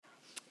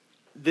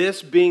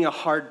this being a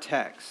hard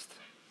text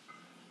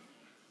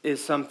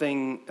is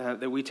something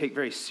that we take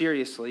very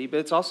seriously, but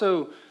it's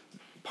also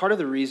part of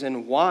the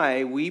reason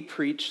why we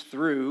preach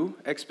through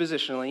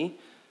expositionally.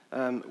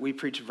 We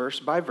preach verse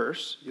by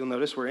verse. You'll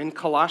notice we're in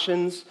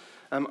Colossians.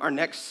 Our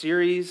next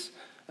series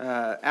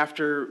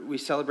after we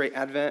celebrate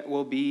Advent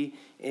will be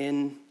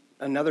in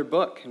another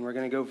book, and we're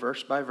going to go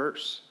verse by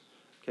verse.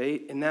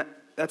 Okay, and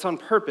that's on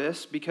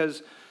purpose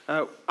because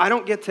I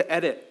don't get to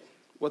edit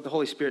what the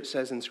Holy Spirit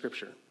says in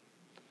Scripture.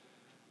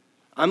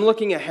 I'm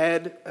looking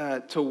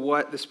ahead to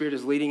what the Spirit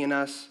is leading in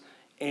us,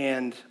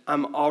 and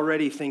I'm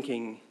already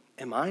thinking,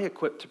 am I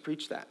equipped to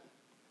preach that?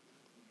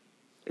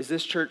 Is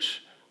this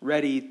church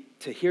ready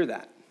to hear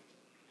that?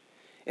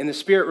 And the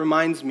Spirit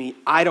reminds me,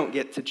 I don't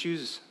get to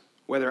choose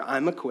whether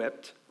I'm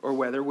equipped or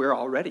whether we're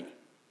all ready.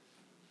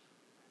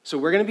 So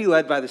we're going to be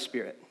led by the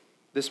Spirit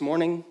this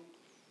morning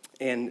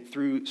and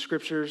through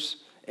Scriptures.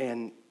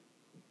 And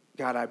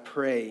God, I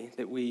pray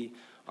that we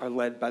are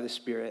led by the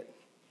Spirit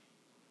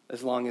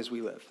as long as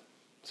we live.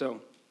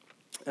 So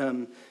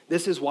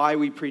this is why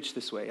we preach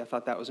this way. I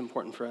thought that was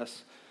important for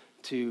us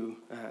to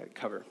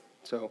cover.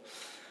 So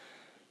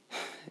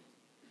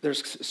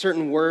there's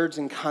certain words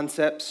and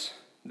concepts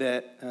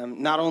that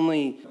not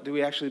only do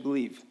we actually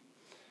believe,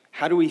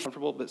 how do we feel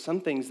comfortable, but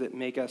some things that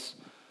make us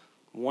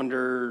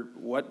wonder,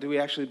 what do we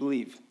actually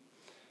believe?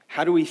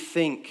 How do we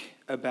think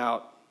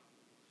about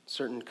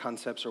certain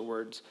concepts or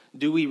words?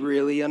 Do we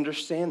really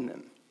understand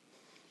them?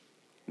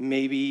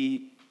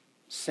 Maybe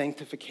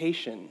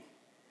sanctification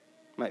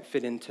might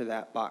fit into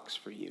that box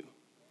for you.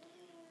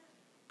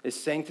 Is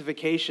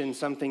sanctification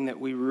something that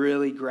we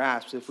really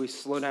grasp? If we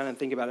slow down and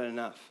think about it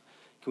enough,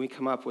 can we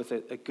come up with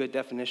a good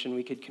definition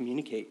we could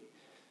communicate?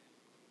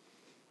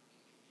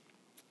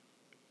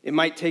 It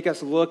might take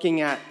us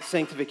looking at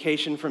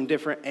sanctification from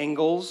different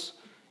angles,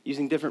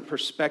 using different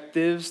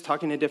perspectives,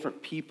 talking to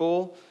different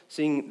people,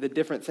 seeing the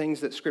different things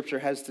that Scripture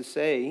has to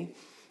say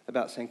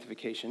about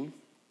sanctification.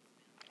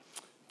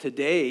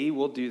 Today,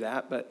 we'll do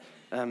that, but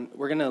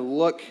we're going to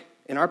look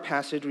in our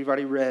passage we've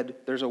already read.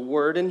 There's a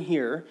word in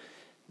here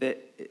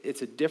that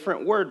it's a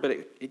different word, but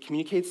it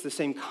communicates the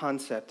same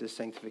concept as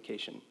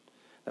sanctification.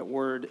 That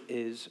word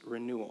is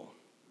renewal.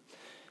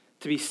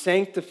 To be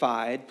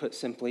sanctified, put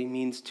simply,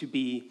 means to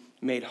be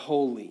made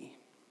holy.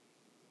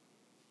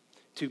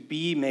 To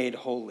be made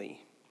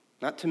holy.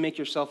 Not to make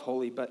yourself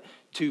holy, but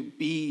to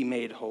be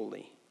made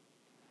holy.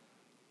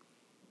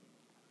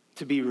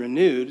 To be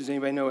renewed. Does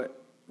anybody know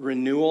what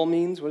renewal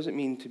means? What does it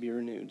mean to be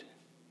renewed?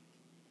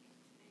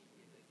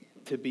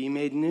 To be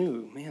made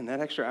new. Man,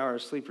 that extra hour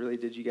of sleep really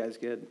did you guys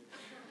good.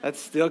 That's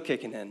still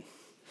kicking in.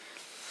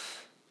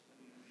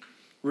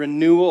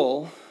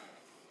 Renewal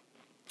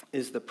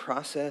is the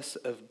process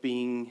of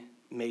being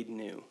made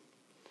new.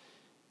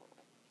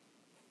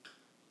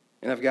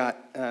 And I've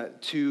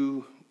got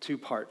two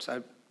parts.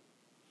 I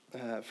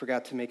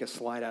forgot to make a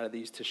slide out of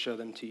these to show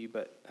them to you,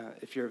 but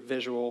if you're a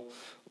visual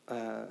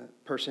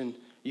person,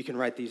 you can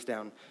write these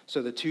down.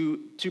 So the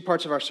two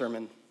parts of our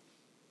sermon: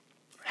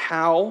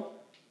 how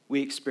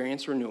we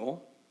experience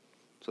renewal.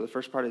 So the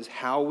first part is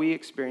how we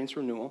experience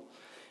renewal.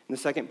 And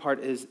the second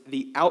part is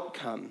the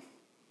outcome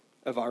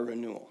of our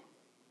renewal.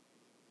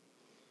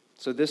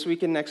 So this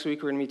week and next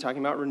week, we're going to be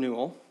talking about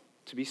renewal,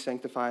 to be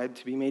sanctified,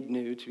 to be made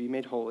new, to be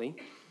made holy.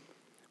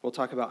 We'll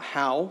talk about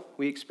how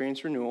we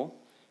experience renewal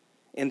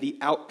and the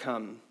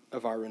outcome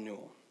of our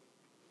renewal.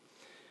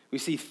 We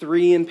see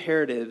three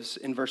imperatives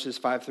in verses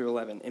 5 through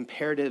 11.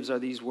 Imperatives are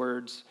these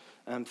words.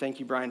 Thank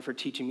you, Brian, for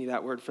teaching me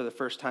that word for the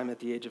first time at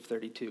the age of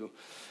 32.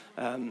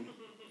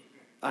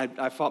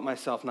 I fought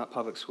myself, not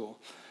public school.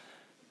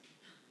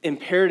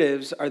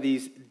 Imperatives are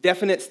these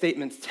definite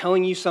statements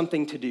telling you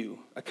something to do,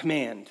 a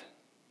command.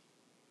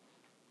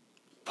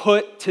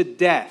 Put to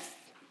death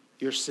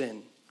your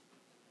sin.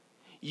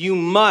 You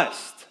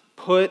must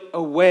put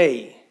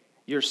away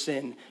your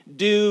sin.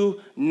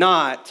 Do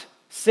not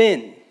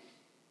sin.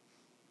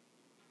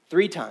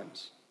 3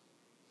 times.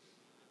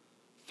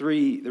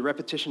 3, the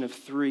repetition of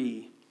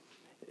 3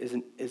 is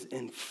an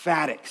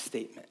emphatic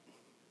statement.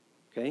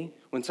 Okay?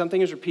 When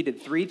something is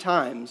repeated 3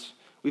 times,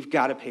 we've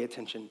got to pay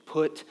attention.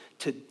 Put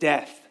to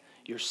death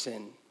your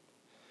sin.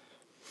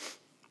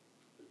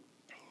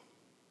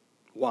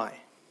 Why?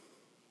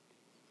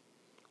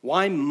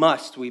 Why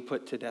must we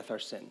put to death our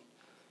sin?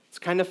 It's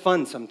kind of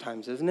fun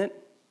sometimes, isn't it?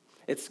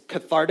 It's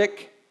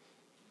cathartic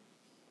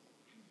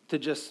to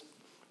just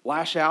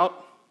lash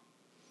out,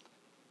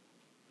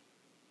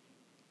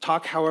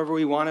 talk however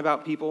we want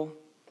about people,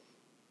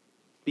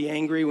 be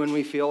angry when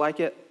we feel like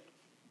it.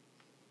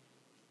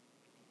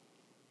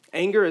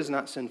 Anger is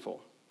not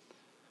sinful.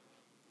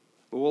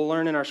 But we'll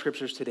learn in our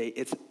scriptures today,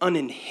 it's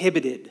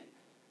uninhibited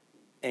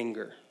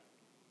anger,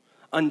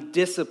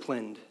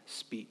 undisciplined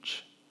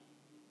speech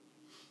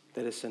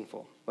that is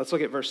sinful. Let's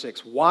look at verse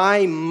 6.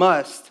 Why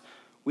must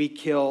we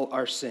kill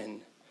our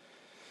sin?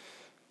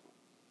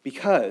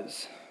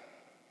 Because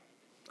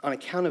on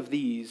account of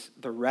these,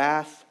 the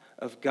wrath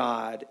of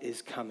God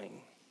is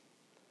coming.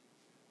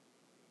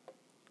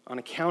 On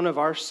account of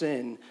our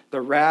sin,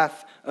 the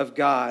wrath of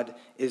God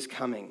is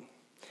coming.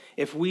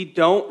 if we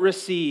don't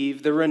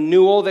receive the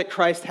renewal that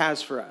Christ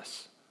has for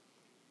us,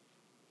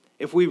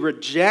 if we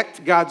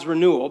reject God's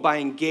renewal by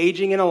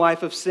engaging in a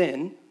life of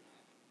sin,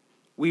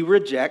 we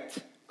reject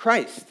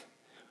Christ.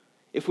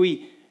 If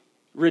we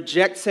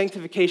reject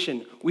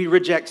sanctification, we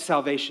reject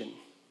salvation.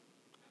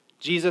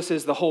 Jesus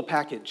is the whole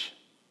package.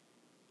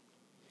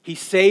 He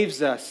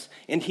saves us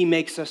and he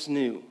makes us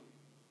new.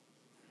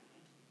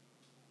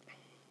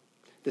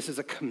 This is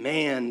a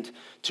command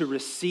to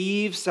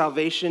receive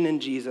salvation in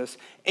Jesus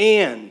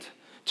and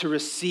to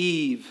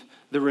receive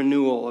the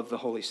renewal of the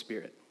Holy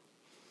Spirit.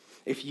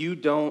 If you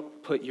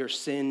don't put your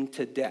sin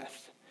to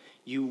death,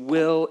 you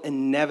will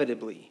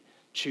inevitably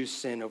choose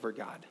sin over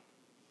God.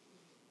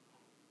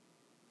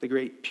 The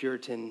great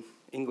Puritan,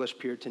 English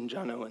Puritan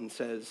John Owen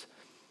says,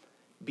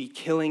 "Be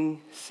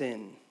killing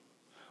sin,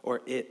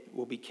 or it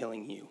will be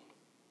killing you."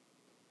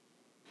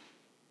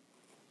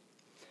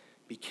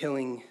 Be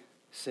killing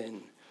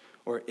sin,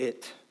 or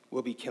it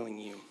will be killing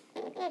you.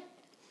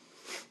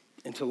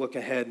 And to look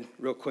ahead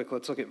real quick,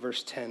 let's look at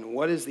verse 10.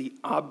 What is the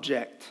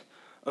object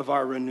of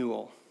our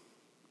renewal?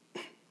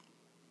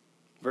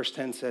 Verse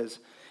 10 says,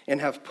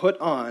 "And have put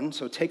on,"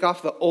 so take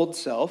off the old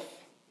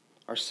self,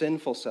 our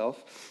sinful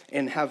self,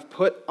 "and have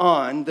put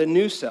on the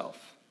new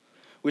self,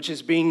 which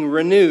is being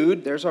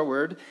renewed," there's our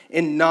word,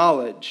 "in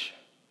knowledge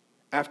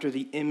after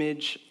the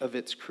image of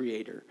its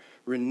creator."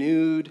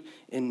 Renewed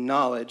in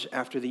knowledge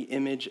after the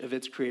image of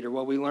its creator.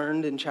 Well, we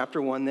learned in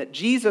chapter 1 that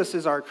Jesus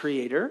is our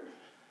creator.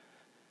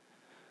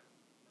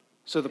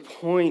 So the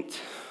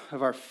point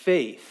of our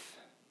faith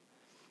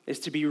is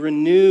to be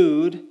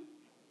renewed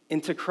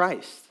into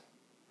Christ.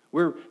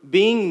 We're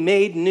being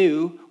made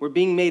new. We're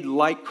being made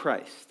like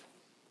Christ.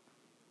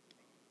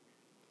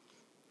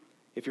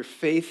 If your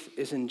faith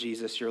is in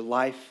Jesus, your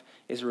life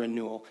is a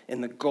renewal.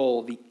 And the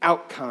goal, the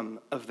outcome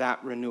of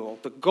that renewal,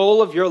 the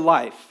goal of your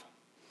life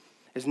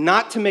is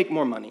not to make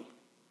more money.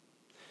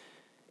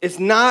 It's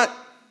not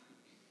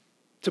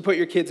to put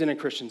your kids in a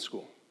Christian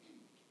school.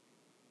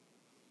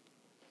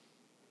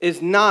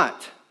 It's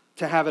not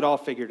to have it all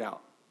figured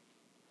out.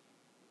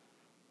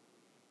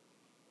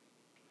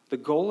 The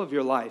goal of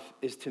your life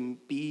is to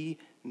be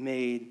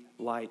made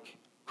like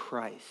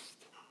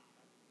Christ.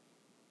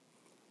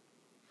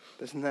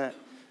 Doesn't that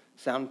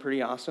sound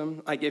pretty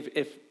awesome? Like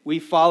if we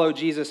follow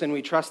Jesus and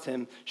we trust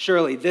him,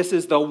 surely this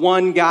is the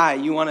one guy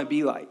you want to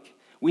be like.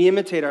 We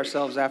imitate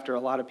ourselves after a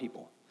lot of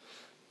people.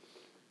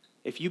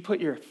 If you put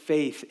your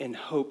faith and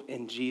hope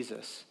in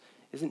Jesus,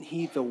 isn't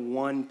he the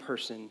one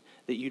person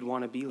that you'd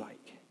want to be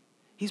like?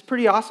 He's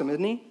pretty awesome,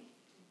 isn't he?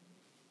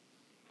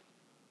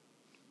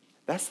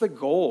 That's the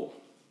goal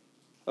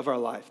of our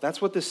life.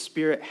 That's what the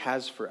Spirit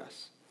has for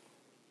us.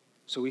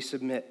 So we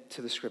submit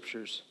to the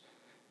Scriptures.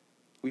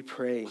 We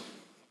pray.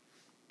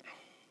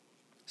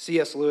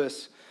 C.S.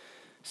 Lewis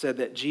said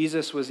that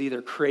Jesus was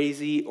either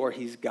crazy or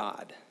he's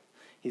God.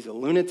 He's a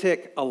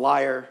lunatic, a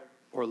liar,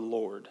 or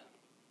Lord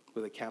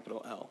with a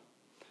capital L.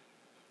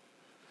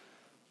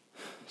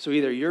 So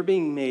either you're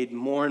being made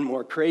more and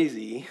more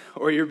crazy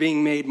or you're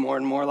being made more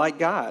and more like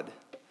God.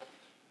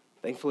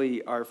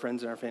 Thankfully, our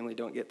friends and our family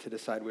don't get to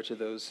decide which of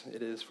those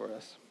it is for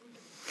us.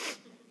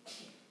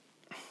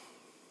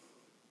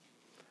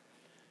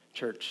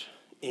 Church,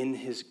 in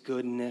his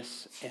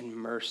goodness and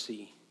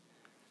mercy,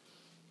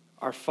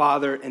 our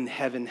Father in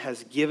heaven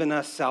has given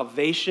us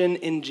salvation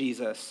in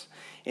Jesus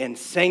and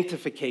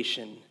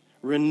sanctification,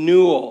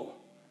 renewal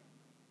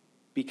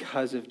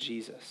because of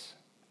Jesus.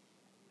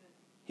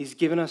 He's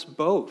given us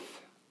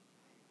both.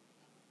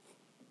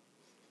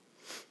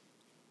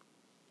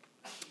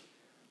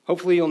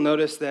 Hopefully you'll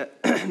notice that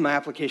my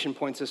application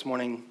points this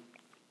morning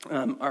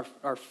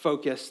are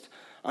focused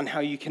on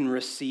how you can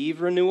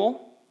receive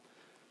renewal,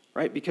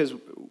 right? Because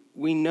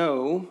we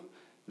know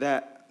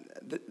that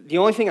the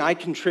only thing I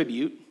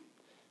contribute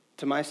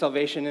to my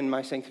salvation and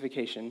my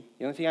sanctification,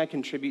 the only thing I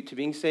contribute to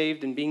being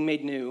saved and being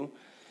made new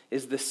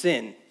is the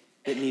sin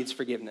that needs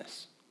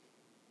forgiveness,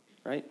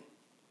 right?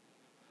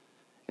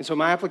 And so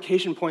my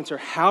application points are,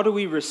 how do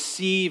we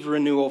receive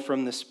renewal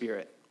from the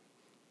Spirit?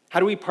 How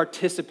do we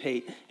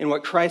participate in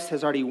what Christ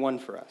has already won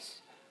for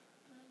us?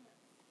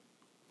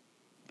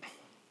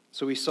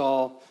 So we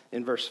saw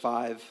in verse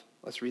 5,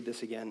 let's read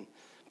this again.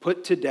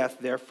 "Put to death,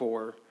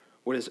 therefore,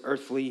 what is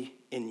earthly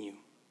in you."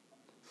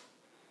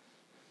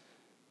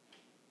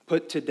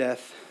 Put to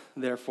death,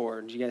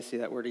 therefore. Did you guys see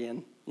that word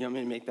again? You want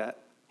me to make that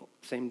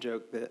same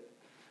joke that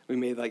we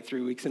made like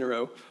 3 weeks in a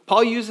row?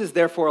 Paul uses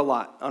therefore a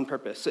lot on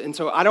purpose. And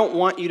so I don't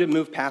want you to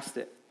move past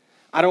it.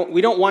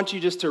 We don't want you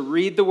just to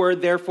read the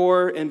word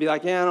therefore and be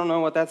like, yeah, I don't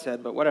know what that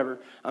said, but whatever.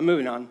 I'm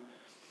moving on.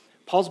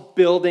 Paul's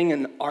building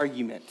an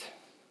argument.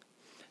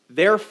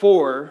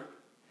 Therefore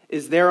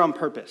is there on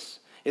purpose.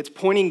 It's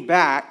pointing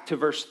back to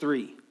verse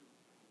 3.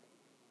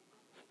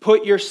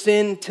 Put your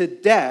sin to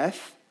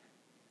death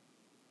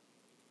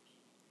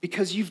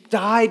because you've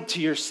died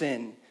to your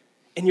sin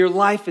and your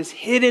life is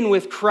hidden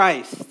with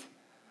Christ.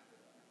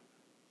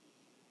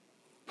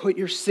 Put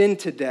your sin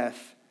to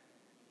death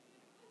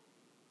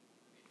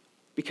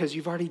because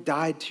you've already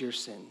died to your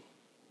sin.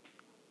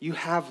 You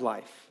have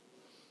life.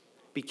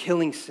 be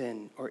killing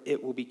sin, or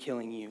it will be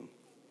killing you.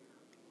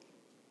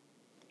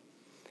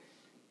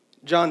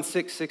 John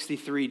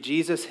 6:63,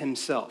 Jesus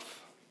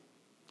himself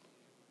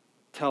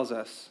tells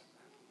us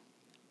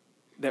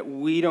that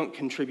we don't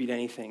contribute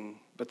anything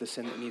but the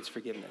sin that needs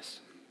forgiveness.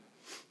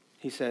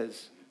 He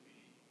says,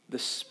 the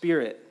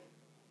Spirit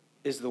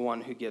is the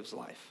one who gives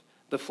life.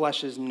 The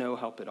flesh is no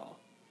help at all.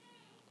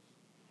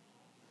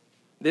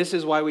 This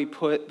is why we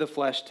put the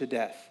flesh to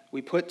death.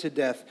 We put to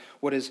death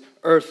what is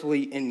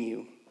earthly in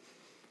you.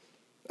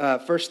 1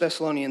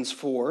 Thessalonians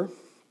 4,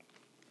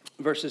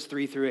 verses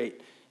 3 through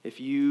 8. If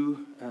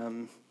you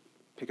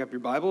pick up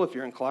your Bible, if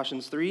you're in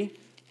Colossians 3,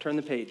 turn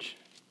the page.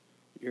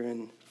 You're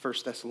in 1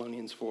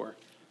 Thessalonians 4,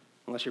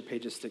 unless your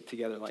pages stick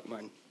together like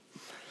mine.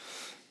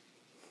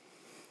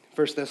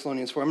 1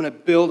 Thessalonians 4. I'm going to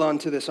build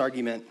onto this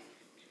argument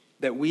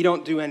that we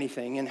don't do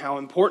anything and how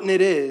important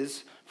it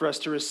is for us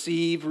to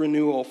receive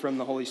renewal from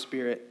the Holy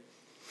Spirit.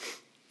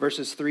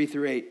 Verses 3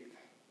 through 8,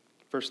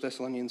 1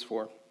 Thessalonians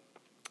 4.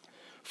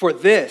 For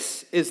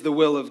this is the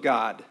will of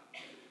God.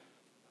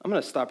 I'm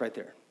going to stop right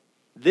there.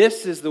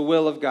 This is the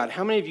will of God.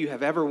 How many of you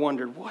have ever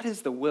wondered, what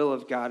is the will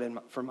of God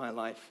for my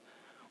life?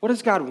 What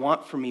does God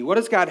want for me? What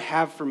does God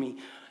have for me?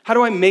 How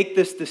do I make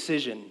this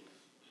decision?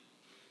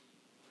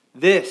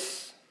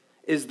 This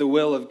is the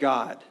will of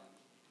God,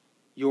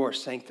 your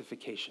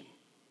sanctification.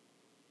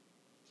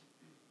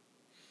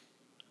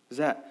 Does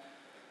that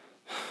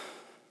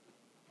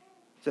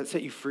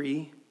set you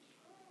free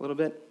a little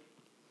bit?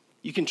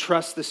 You can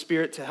trust the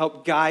Spirit to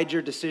help guide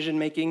your decision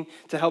making,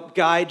 to help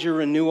guide your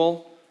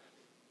renewal,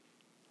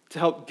 to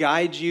help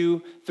guide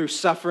you through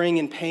suffering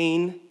and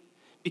pain,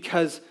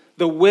 because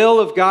the will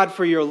of God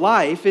for your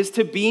life is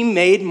to be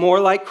made more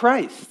like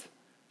Christ.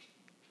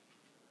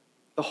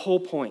 The whole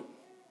point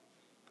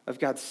of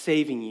God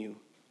saving you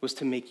was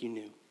to make you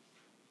new,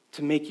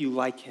 to make you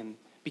like him,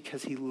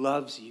 because he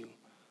loves you.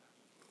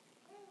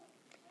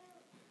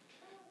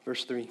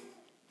 Verse 3,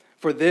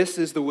 for this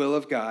is the will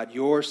of God,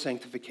 your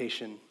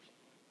sanctification,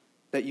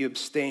 that you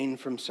abstain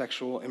from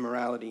sexual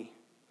immorality,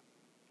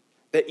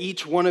 that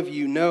each one of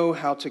you know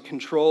how to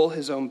control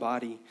his own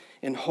body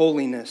in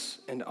holiness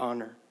and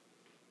honor,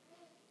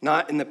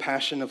 not in the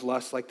passion of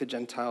lust like the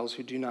Gentiles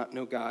who do not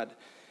know God,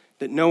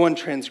 that no one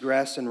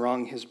transgress and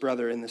wrong his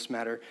brother in this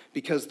matter,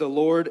 because the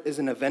Lord is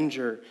an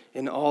avenger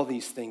in all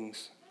these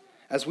things.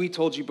 As we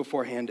told you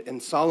beforehand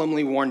and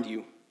solemnly warned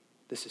you,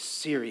 this is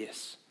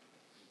serious.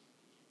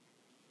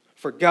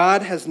 For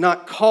God has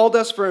not called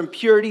us for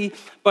impurity,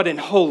 but in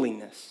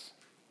holiness.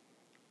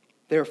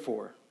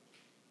 Therefore,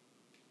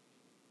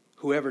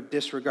 whoever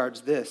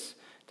disregards this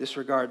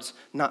disregards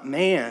not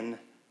man,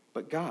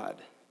 but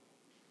God,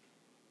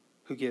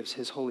 who gives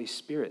his Holy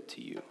Spirit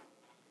to you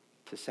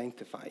to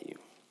sanctify you.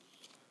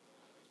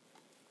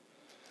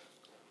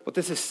 What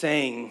this is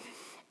saying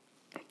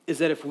is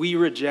that if we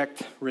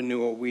reject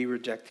renewal, we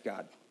reject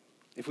God.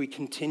 If we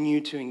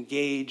continue to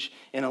engage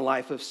in a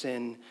life of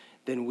sin,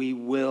 then we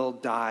will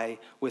die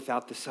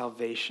without the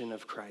salvation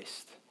of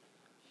Christ.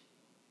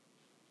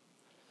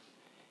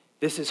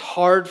 This is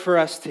hard for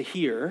us to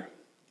hear,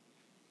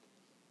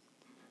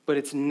 but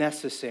it's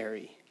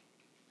necessary.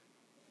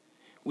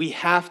 We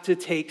have to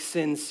take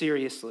sin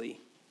seriously.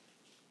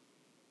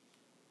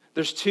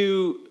 There's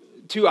two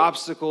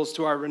obstacles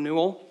to our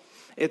renewal.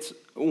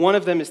 One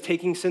of them is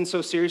taking sin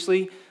so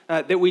seriously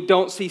that we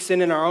don't see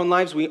sin in our own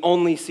lives, we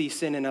only see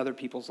sin in other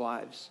people's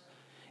lives.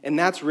 And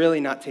that's really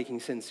not taking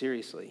sin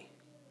seriously.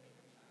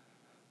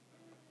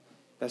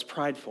 That's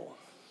prideful.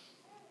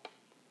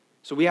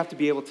 So we have to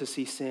be able to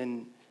see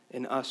sin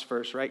in us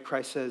first, right?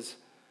 Christ says,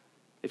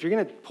 if you're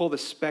going to pull the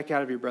speck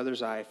out of your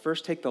brother's eye,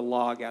 first take the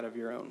log out of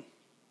your own.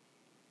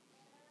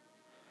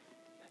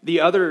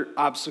 The other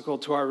obstacle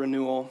to our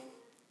renewal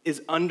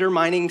is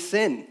undermining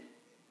sin.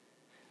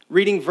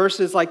 Reading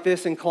verses like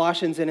this in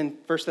Colossians and in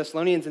 1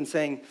 Thessalonians and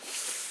saying,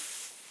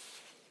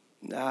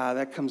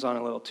 that comes on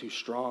a little too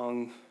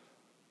strong.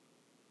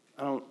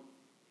 I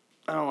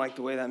don't like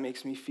the way that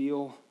makes me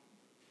feel.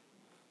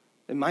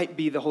 It might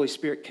be the Holy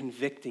Spirit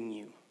convicting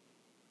you.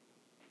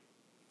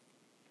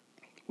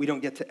 We don't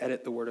get to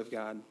edit the Word of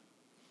God.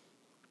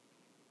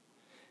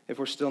 If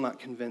we're still not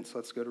convinced,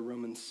 let's go to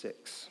Romans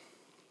 6.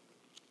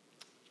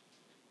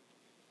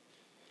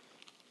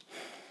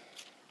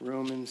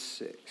 Romans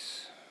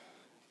 6.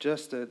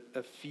 Just a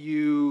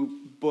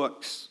few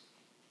books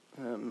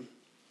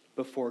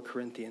before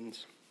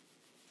Corinthians.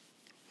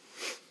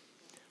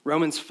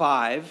 Romans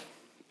 5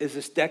 is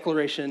this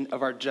declaration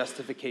of our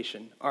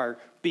justification, our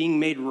being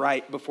made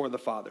right before the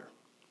Father.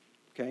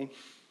 Okay?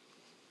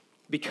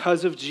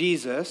 Because of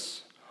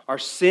Jesus, our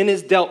sin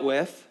is dealt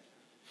with,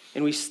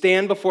 and we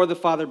stand before the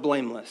Father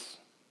blameless.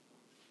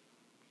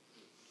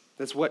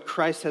 That's what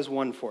Christ has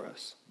won for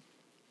us.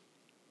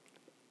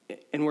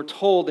 And we're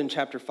told in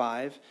chapter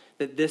 5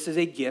 that this is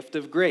a gift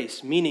of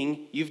grace,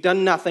 meaning you've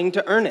done nothing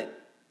to earn it.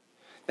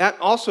 That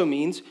also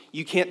means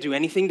you can't do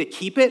anything to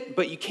keep it,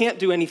 but you can't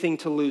do anything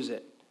to lose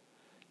it.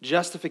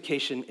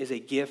 Justification is a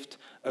gift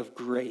of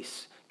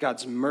grace,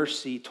 God's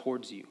mercy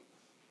towards you,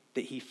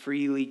 that he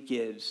freely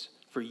gives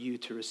for you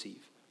to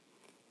receive.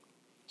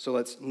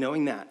 So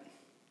knowing that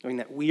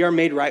we are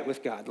made right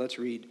with God, let's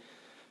read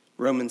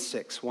Romans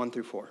 6, 1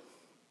 through 4.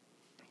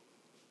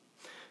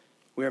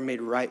 We are made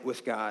right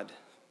with God.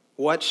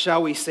 What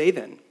shall we say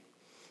then?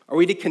 Are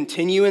we to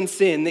continue in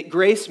sin that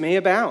grace may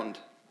abound?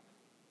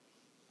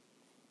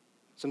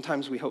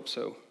 Sometimes we hope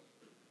so.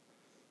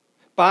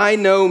 By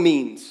no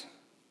means.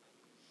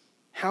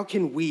 How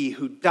can we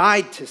who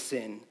died to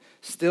sin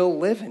still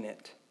live in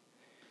it?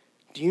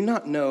 Do you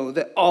not know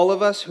that all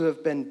of us who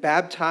have been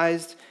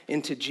baptized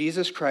into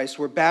Jesus Christ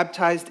were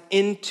baptized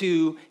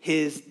into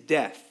his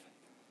death?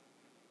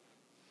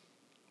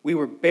 We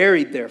were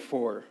buried,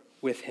 therefore,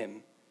 with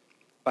him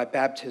by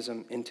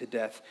baptism into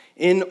death,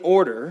 in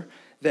order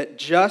that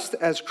just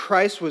as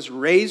Christ was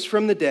raised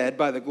from the dead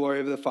by the glory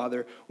of the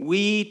Father,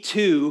 we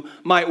too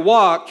might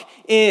walk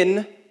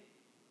in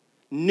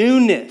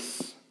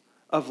newness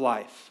of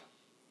life.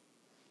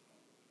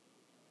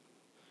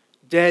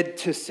 Dead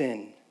to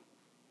sin,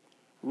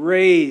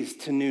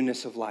 raised to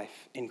newness of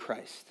life in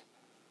Christ.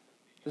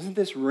 Doesn't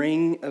this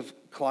ring of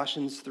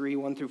Colossians 3,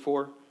 1 through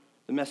 4,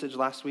 the message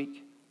last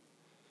week?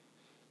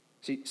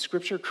 See,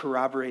 Scripture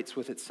corroborates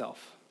with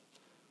itself.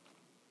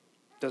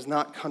 Does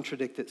not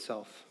contradict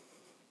itself.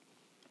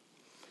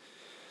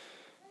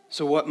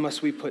 So what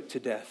must we put to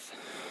death?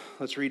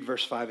 Let's read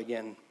verse 5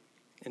 again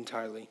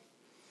entirely.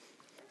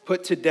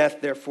 Put to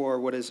death, therefore,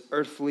 what is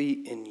earthly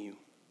in you: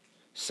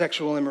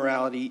 sexual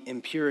immorality,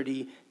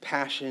 impurity,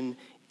 passion,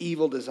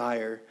 evil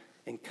desire,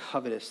 and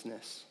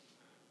covetousness,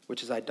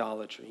 which is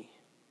idolatry.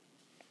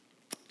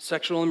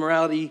 Sexual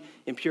immorality,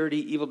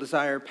 impurity, evil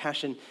desire,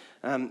 passion.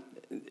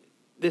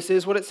 This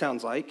is what it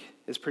sounds like.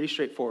 It's pretty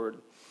straightforward.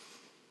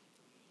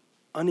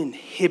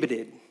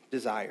 Uninhibited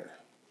desire.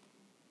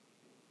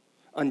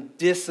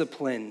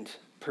 Undisciplined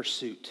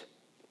pursuit.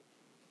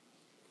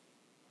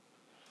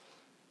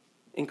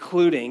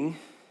 Including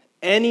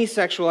any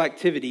sexual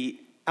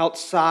activity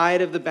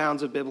outside of the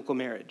bounds of biblical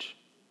marriage.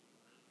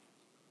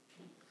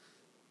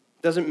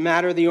 Doesn't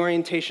matter the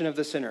orientation of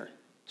the sinner.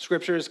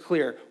 Scripture is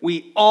clear.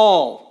 We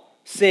all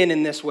sin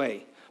in this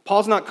way.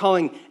 Paul's not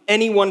calling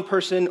any one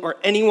person or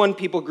any one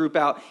people group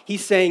out.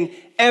 He's saying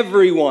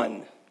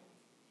everyone.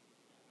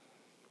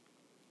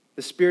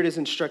 The Spirit is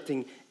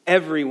instructing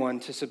everyone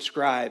to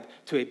subscribe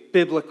to a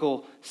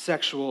biblical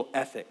sexual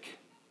ethic.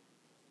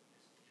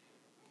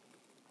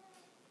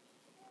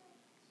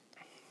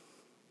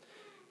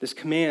 This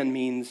command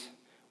means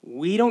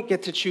we don't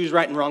get to choose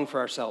right and wrong for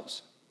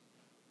ourselves.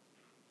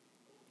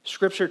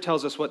 Scripture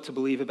tells us what to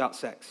believe about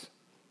sex.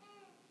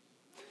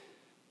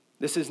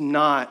 This is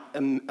not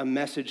a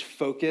message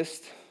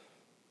focused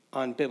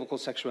on biblical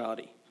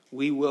sexuality.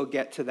 We will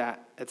get to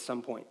that at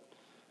some point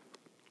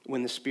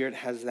when the Spirit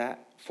has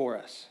that for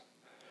us.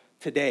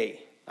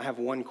 Today, I have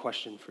one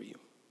question for you.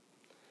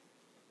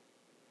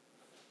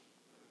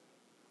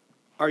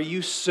 Are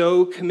you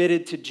so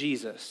committed to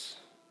Jesus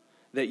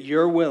that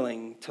you're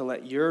willing to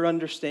let your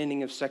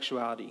understanding of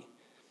sexuality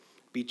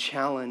be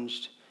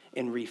challenged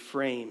and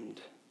reframed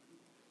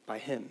by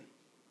him?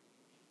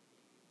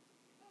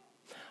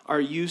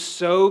 Are you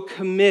so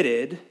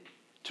committed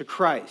to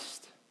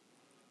Christ,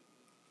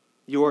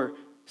 your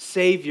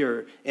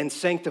Savior and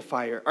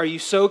Sanctifier? Are you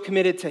so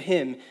committed to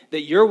him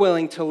that you're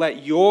willing to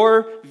let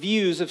your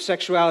views of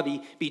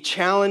sexuality be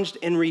challenged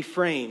and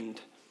reframed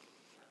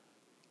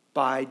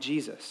by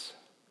Jesus?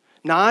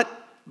 Not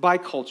by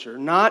culture,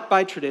 not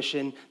by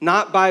tradition,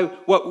 not by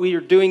what we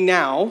are doing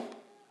now,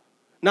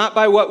 not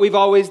by what we've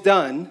always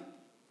done,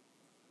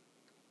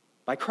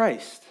 by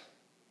Christ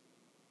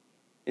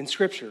in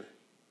Scripture.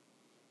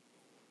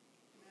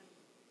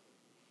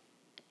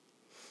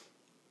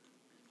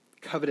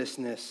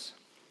 Covetousness,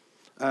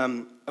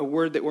 a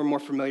word that we're more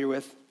familiar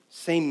with,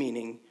 same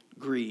meaning,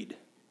 greed.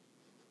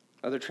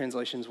 Other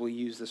translations will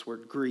use this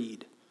word,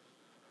 greed.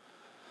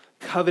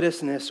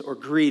 Covetousness or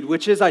greed,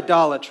 which is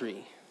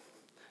idolatry.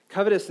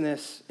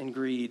 Covetousness and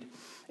greed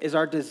is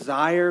our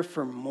desire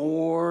for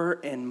more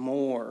and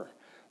more.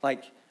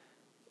 Like,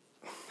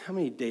 how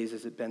many days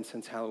has it been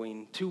since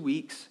Halloween? 2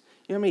 weeks?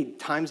 You know how many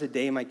times a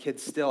day my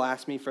kids still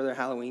ask me for their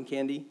Halloween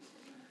candy?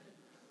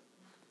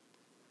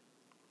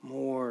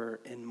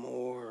 More and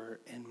more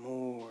and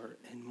more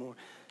and more.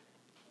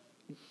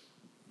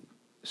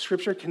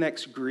 Scripture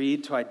connects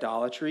greed to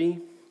idolatry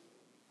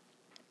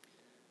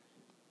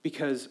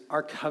because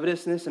our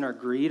covetousness and our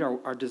greed,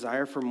 our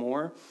desire for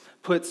more,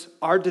 puts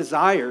our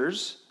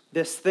desires,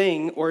 this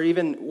thing, or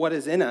even what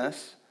is in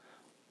us,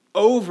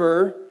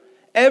 over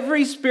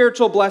every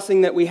spiritual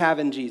blessing that we have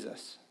in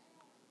Jesus.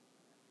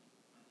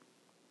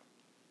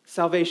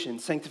 Salvation,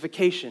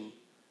 sanctification,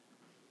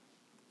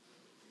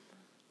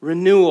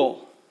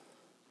 renewal.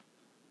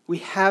 We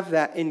have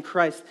that in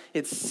Christ.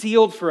 It's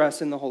sealed for us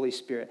in the Holy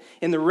Spirit.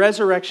 In the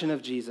resurrection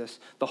of Jesus,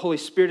 the Holy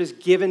Spirit is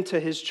given to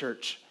his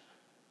church.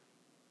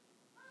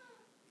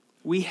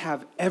 We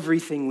have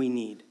everything we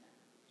need.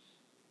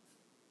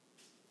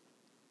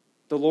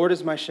 The Lord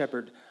is my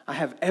shepherd. I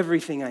have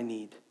everything I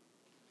need.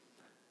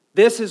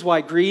 This is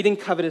why greed and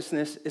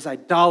covetousness is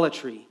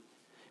idolatry,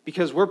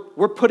 because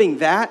we're putting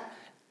that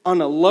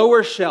on a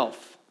lower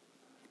shelf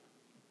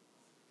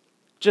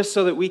just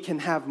so that we can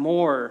have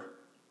more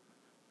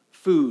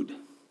food,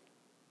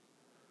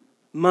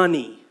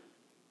 money,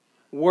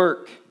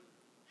 work,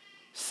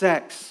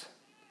 sex,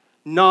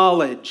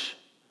 knowledge,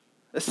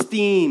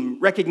 esteem,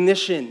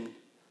 recognition.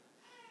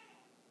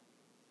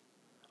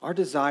 Our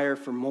desire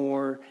for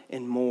more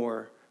and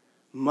more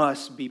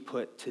must be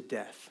put to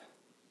death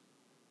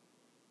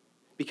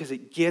because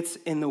it gets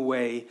in the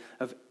way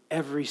of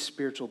every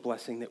spiritual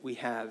blessing that we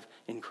have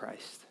in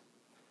Christ.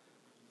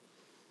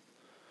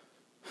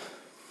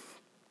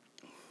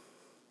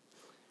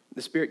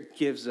 The Spirit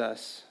gives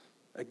us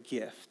a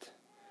gift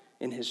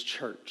in His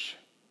church.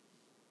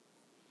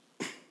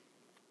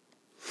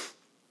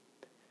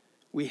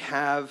 We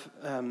have,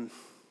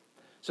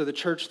 so the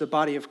church, the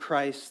body of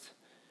Christ,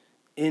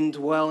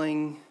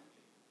 indwelling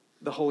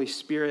the Holy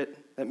Spirit.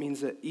 That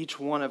means that each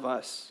one of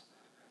us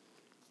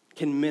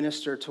can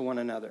minister to one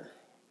another.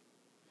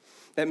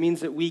 That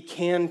means that we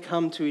can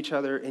come to each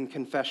other in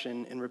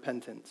confession and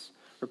repentance.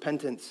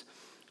 Repentance,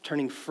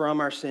 turning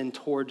from our sin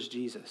towards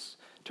Jesus.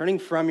 Turning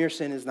from your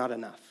sin is not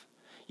enough.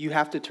 You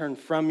have to turn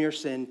from your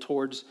sin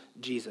towards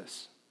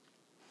Jesus.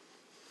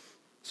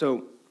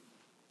 So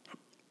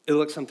it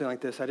looks something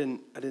like this. I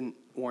didn't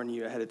warn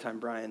you ahead of time,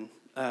 Brian.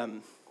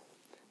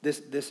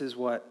 This is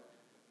what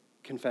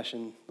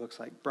confession looks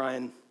like.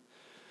 Brian,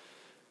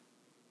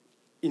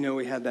 you know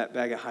we had that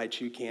bag of high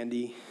chew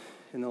candy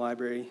in the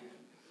library.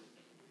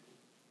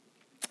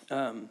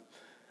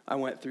 I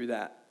went through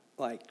that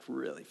like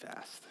really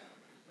fast.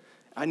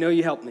 I know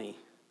you helped me,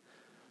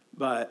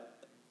 but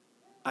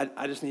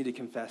I just need to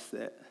confess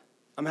that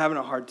I'm having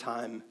a hard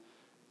time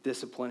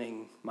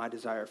disciplining my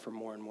desire for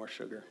more and more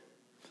sugar.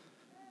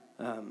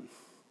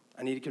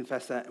 I need to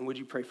confess that, and would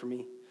you pray for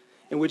me?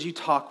 And would you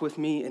talk with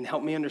me and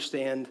help me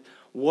understand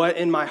what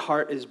in my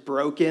heart is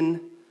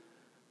broken?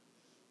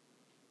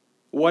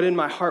 What in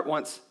my heart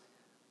wants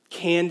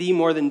candy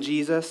more than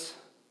Jesus?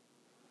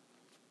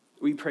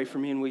 Will you pray for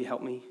me and will you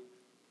help me?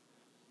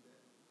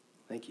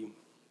 Thank you.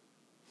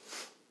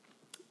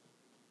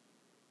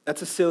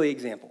 That's a silly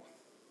example.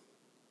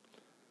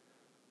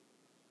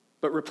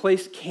 But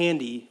replace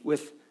candy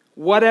with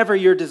whatever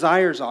your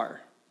desires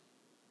are.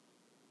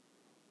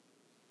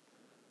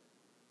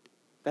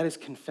 That is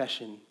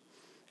confession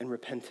and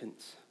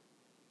repentance.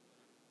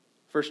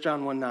 1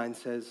 John 1:9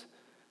 says,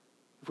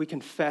 if we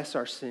confess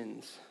our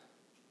sins,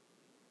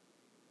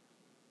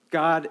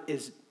 God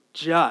is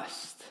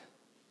just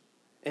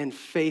and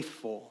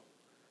faithful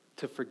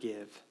to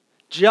forgive.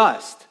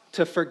 Just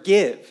to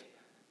forgive.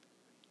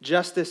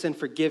 Justice and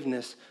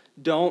forgiveness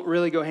don't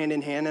really go hand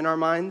in hand in our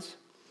minds.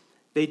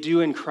 They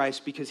do in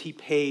Christ because He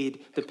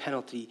paid the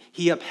penalty.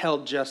 He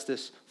upheld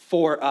justice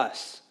for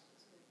us.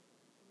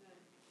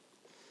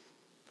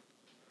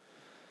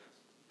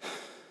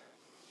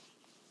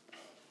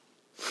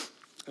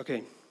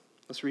 Okay,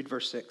 let's read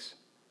verse 6.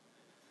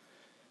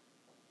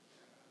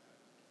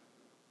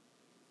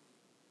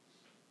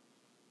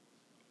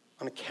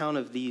 On account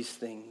of these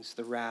things,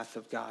 the wrath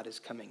of God is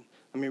coming.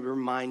 Let me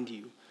remind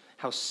you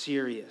how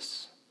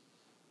serious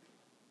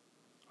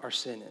our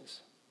sin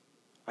is.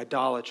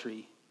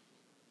 Idolatry.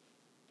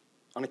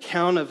 On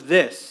account of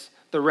this,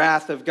 the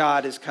wrath of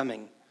God is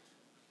coming.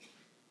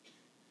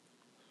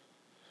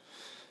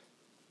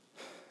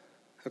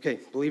 Okay,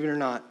 believe it or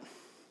not,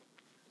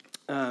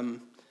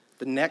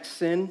 the next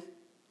sin,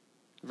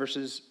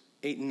 verses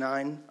 8 and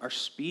 9, our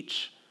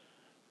speech,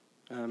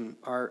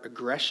 our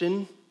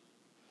aggression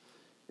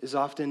is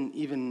often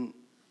even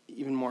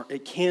more,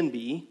 it can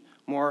be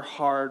more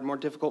hard, more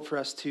difficult for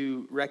us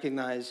to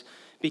recognize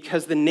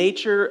because the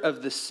nature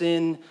of the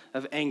sin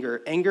of anger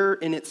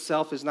in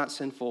itself is not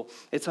sinful,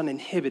 it's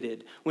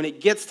uninhibited. When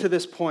it gets to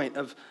this point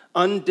of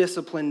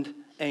undisciplined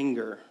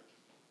anger,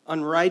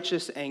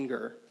 unrighteous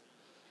anger,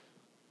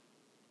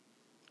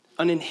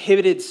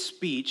 uninhibited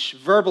speech,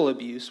 verbal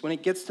abuse, when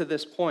it gets to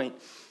this point,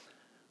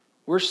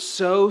 we're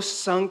so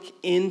sunk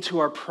into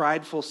our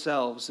prideful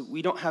selves that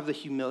we don't have the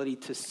humility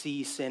to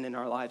see sin in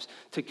our lives,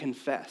 to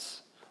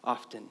confess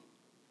often.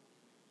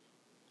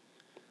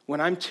 When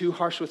I'm too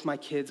harsh with my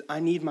kids, I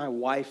need my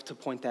wife to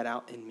point that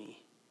out in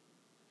me.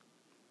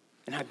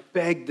 And I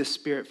beg the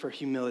Spirit for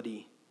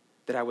humility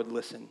that I would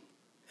listen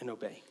and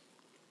obey.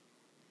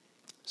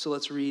 So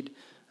let's read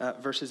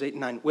verses 8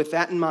 and 9. With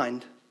that in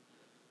mind,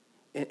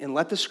 and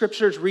let the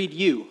Scriptures read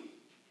you.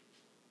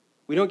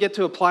 We don't get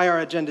to apply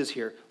our agendas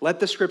here. Let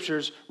the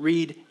Scriptures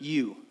read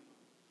you.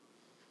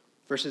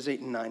 Verses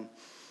 8 and 9.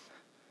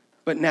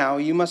 But now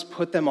you must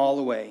put them all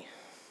away.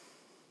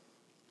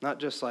 Not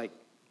just like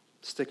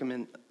stick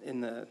them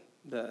in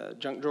the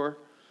junk drawer.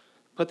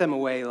 Put them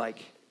away,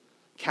 like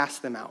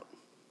cast them out.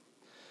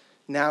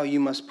 Now you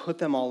must put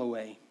them all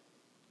away.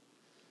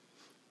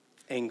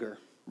 Anger,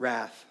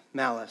 wrath,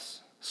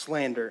 malice,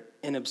 slander,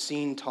 and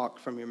obscene talk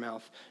from your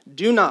mouth.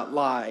 Do not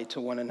lie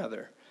to one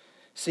another,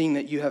 seeing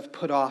that you have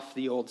put off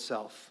the old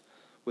self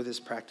with his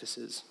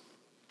practices.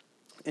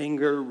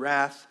 Anger,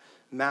 wrath,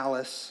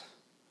 malice.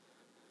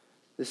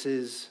 This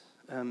is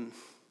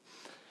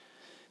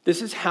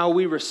how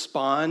we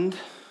respond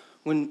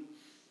when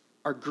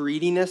our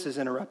greediness is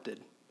interrupted.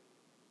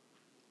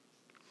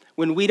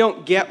 when we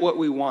don't get what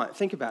we want.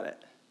 Think about it.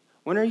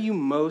 When are you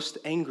most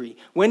angry?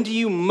 When do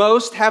you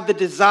most have the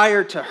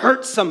desire to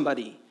hurt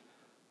somebody?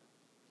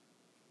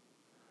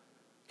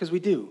 Because we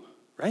do,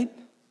 right?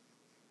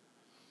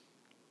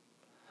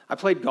 I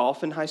played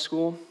golf in high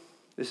school.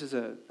 This is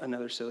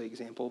another silly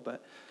example,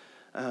 but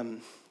I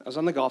was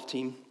on the golf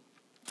team.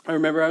 I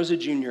remember I was a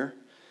junior,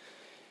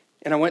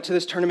 and I went to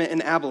this tournament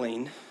in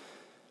Abilene,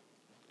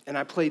 and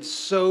I played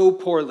so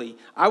poorly.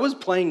 I was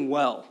playing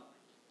well.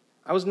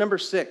 I was number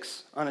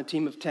 6 on a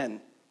team of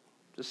 10.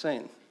 Just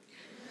saying.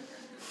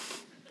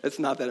 It's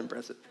not that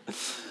impressive.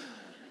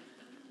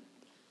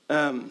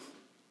 I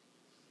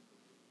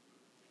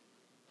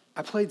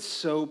played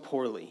so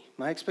poorly.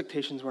 My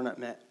expectations were not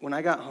met. When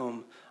I got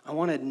home, I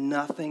wanted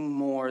nothing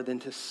more than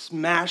to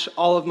smash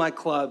all of my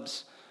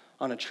clubs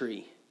on a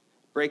tree,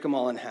 break them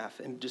all in half,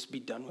 and just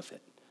be done with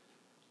it.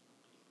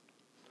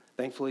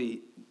 Thankfully,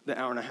 the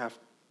hour-and-a-half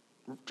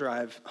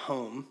drive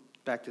home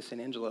back to San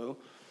Angelo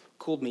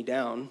cooled me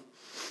down,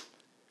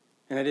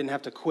 and I didn't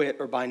have to quit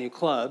or buy new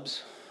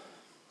clubs.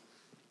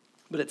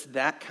 But it's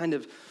that kind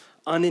of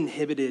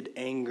uninhibited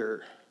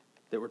anger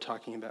that we're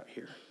talking about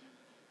here.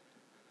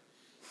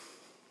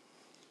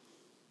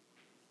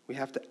 We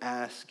have to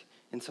ask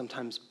and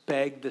sometimes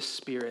beg the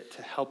Spirit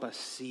to help us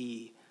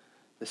see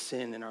the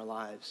sin in our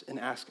lives and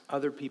ask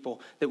other people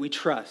that we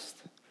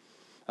trust,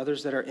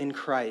 others that are in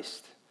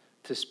Christ,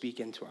 to speak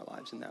into our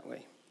lives in that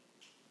way.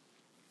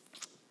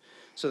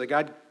 So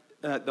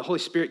the Holy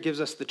Spirit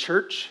gives us the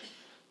church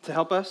to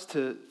help us,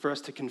 for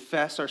us to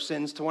confess our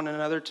sins to one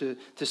another, to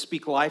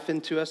speak life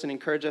into us and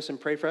encourage us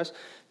and pray for us.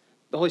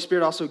 The Holy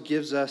Spirit also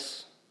gives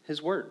us His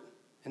Word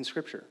in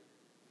Scripture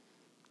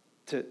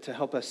to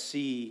help us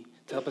see,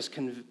 to help us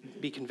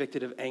be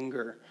convicted of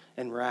anger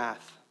and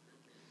wrath.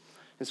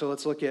 And so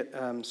let's look at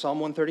Psalm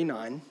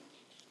 139.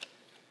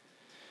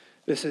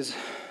 This is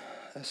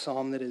a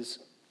psalm that is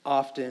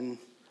often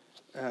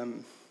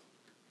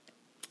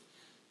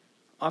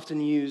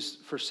used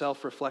for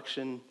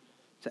self-reflection,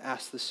 to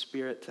ask the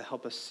Spirit to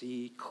help us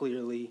see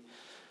clearly.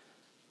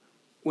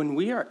 When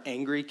we are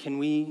angry, can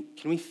we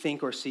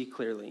think or see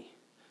clearly?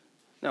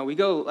 Now, we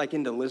go like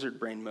into lizard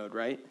brain mode,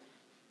 right?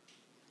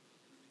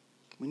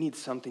 We need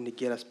something to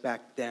get us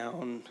back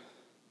down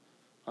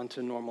onto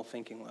a normal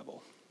thinking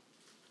level.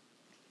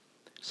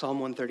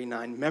 Psalm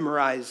 139,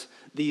 memorize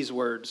these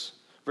words,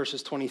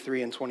 verses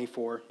 23 and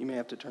 24. You may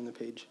have to turn the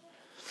page.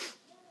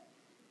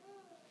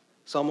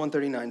 Psalm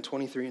 139,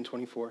 23 and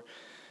 24.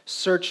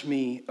 Search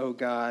me, O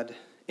God,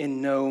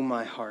 and know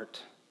my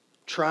heart.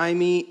 Try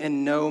me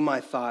and know my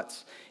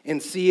thoughts,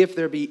 and see if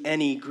there be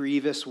any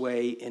grievous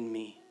way in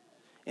me,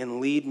 and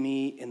lead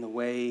me in the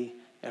way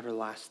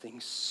everlasting.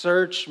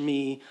 Search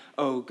me,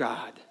 O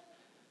God.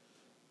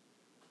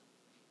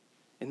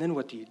 And then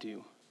what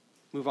do?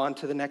 Move on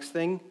to the next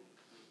thing?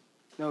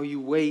 No,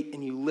 you wait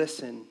and you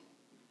listen.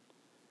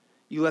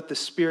 You let the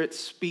Spirit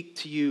speak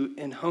to you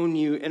and hone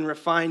you and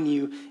refine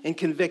you and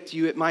convict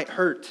you. It might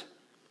hurt,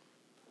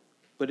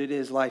 but it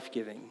is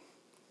life-giving.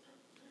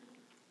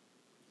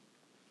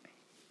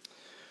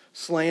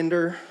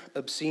 Slander,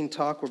 obscene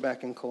talk. We're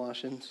back in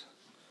Colossians.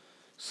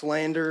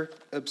 Slander,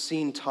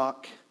 obscene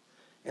talk,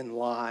 and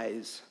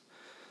lies.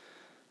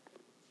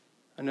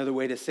 Another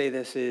way to say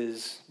this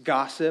is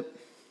gossip,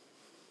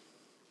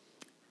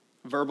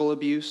 verbal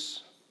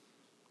abuse,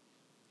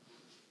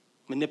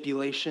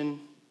 manipulation.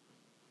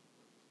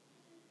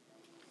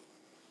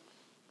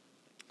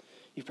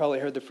 You've probably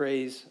heard the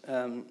phrase,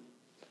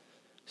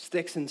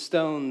 sticks and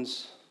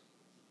stones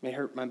may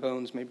hurt my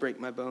bones, may break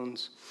my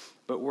bones,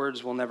 but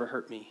words will never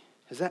hurt me.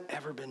 Has that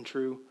ever been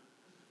true?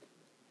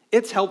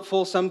 It's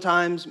helpful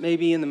sometimes,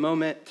 maybe in the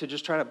moment, to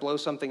just try to blow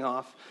something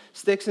off.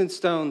 Sticks and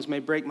stones may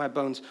break my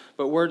bones,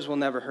 but words will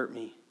never hurt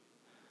me.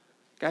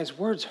 Guys,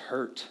 words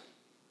hurt.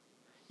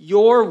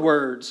 Your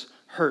words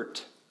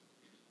hurt.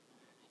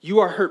 You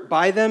are hurt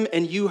by them,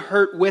 and you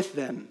hurt with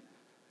them.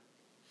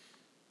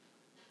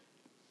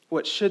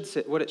 What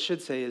it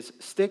should say is,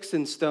 sticks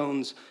and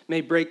stones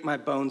may break my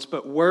bones,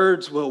 but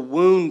words will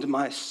wound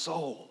my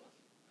soul.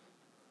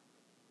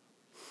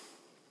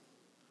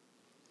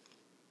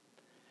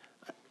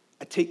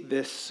 I take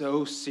this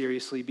so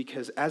seriously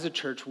because as a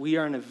church, we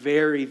are in a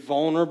very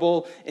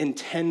vulnerable and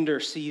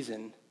tender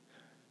season.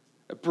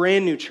 A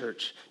brand new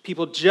church,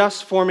 people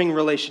just forming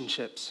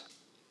relationships.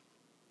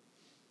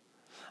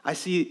 I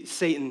see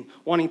Satan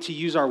wanting to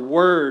use our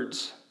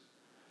words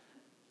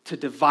to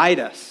divide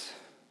us,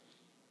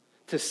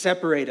 to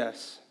separate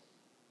us.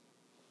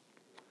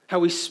 How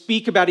we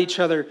speak about each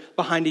other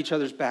behind each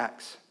other's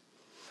backs.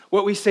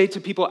 What we say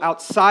to people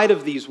outside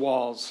of these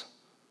walls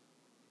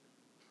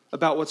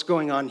about what's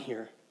going on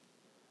here.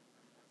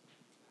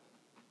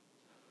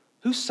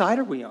 Whose side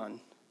are we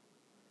on?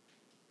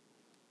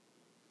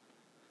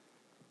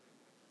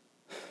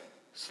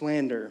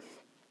 Slander,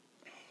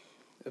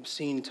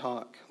 obscene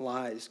talk,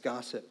 lies,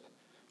 gossip,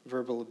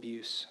 verbal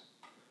abuse.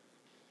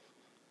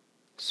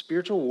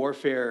 Spiritual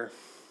warfare,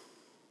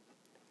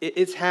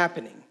 it's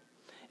happening.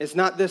 It's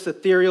not this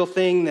ethereal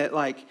thing that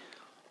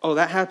Oh,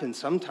 that happens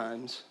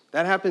sometimes.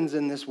 That happens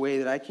in this way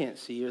that I can't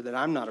see or that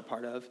I'm not a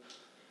part of.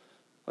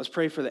 Let's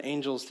pray for the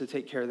angels to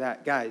take care of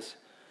that. Guys,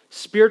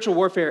 spiritual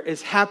warfare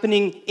is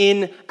happening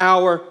in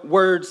our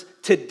words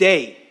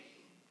today.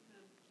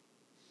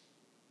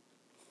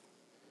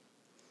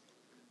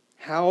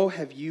 How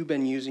have you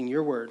been using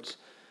your words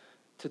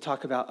to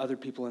talk about other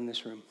people in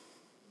this room?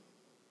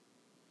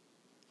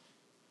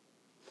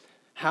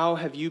 How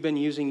have you been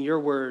using your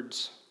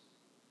words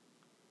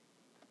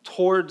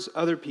towards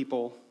other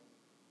people?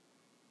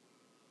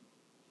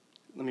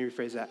 Let me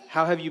rephrase that.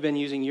 How have you been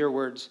using your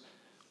words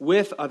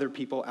with other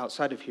people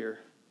outside of here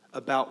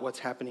about what's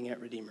happening at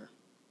Redeemer?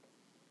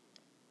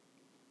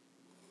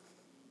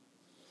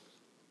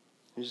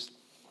 You just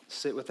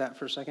sit with that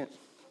for a second.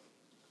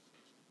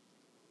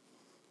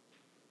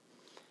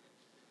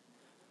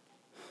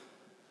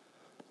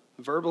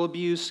 Verbal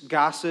abuse,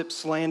 gossip,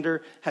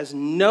 slander has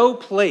no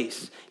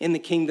place in the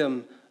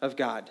kingdom of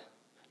God.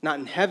 Not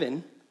in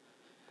heaven,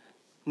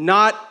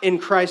 not in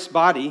Christ's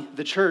body,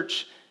 the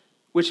church,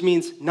 which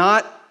means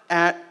not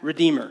at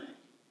Redeemer.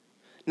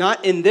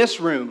 Not in this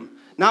room,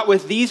 not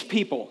with these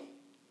people.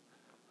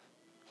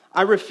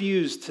 I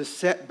refuse to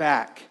sit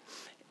back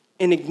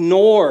and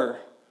ignore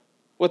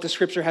what the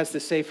scripture has to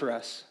say for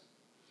us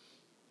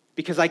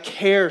because I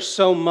care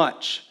so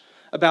much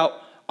about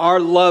our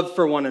love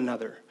for one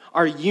another,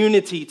 our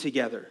unity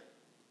together.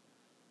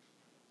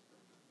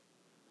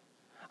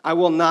 I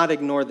will not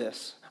ignore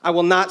this. I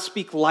will not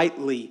speak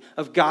lightly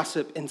of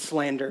gossip and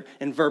slander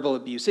and verbal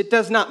abuse. It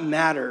does not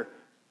matter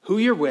who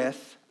you're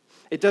with.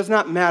 It does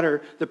not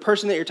matter the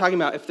person that you're talking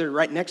about if they're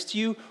right next to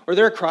you or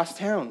they're across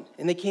town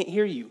and they can't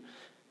hear you.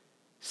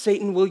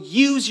 Satan will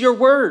use your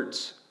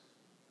words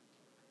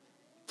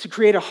to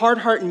create a hard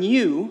heart in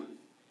you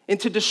and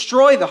to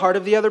destroy the heart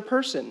of the other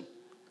person.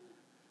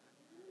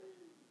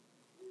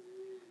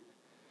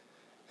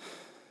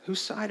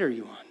 Whose side are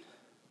you on?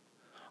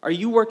 Are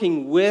you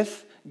working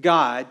with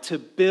God to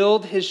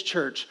build his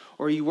church,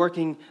 or are you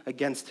working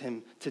against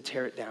him to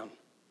tear it down?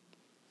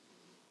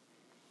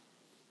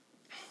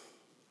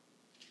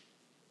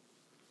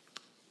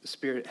 The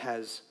Spirit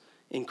has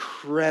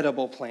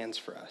incredible plans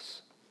for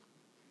us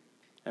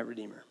at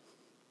Redeemer.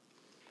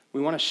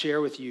 We want to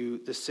share with you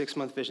the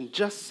 6-month vision.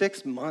 Just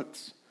 6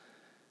 months.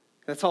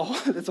 That's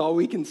all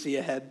we can see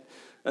ahead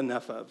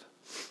enough of.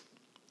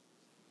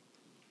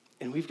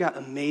 And we've got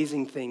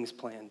amazing things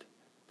planned.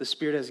 The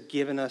Spirit has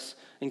given us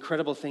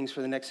incredible things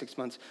for the next 6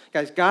 months.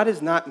 Guys, God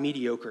is not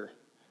mediocre.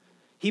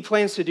 He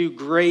plans to do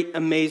great,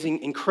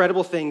 amazing,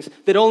 incredible things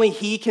that only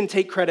he can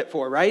take credit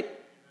for, right?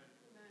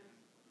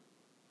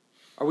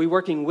 Are we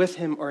working with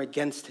him or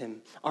against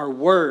him? Our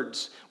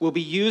words will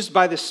be used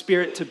by the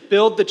Spirit to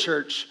build the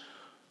church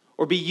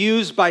or be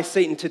used by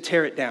Satan to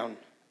tear it down.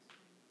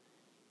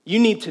 You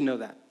need to know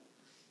that.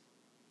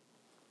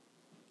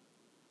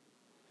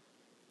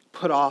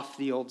 Put off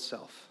the old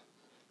self,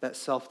 that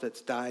self that's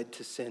died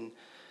to sin.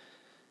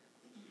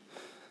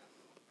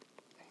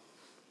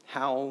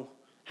 How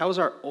is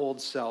our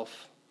old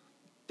self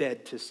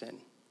dead to sin?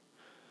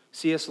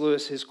 C.S.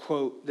 Lewis, his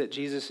quote that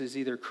Jesus is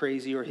either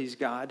crazy or he's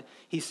God,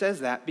 he says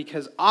that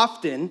because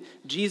often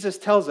Jesus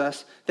tells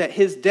us that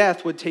his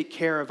death would take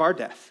care of our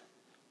death.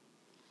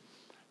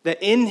 That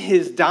in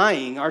his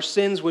dying, our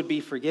sins would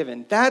be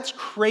forgiven. That's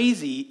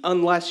crazy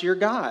unless you're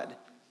God.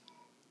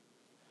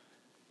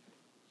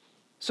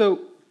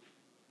 So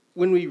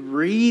when we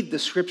read the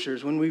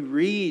scriptures, when we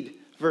read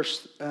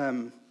verse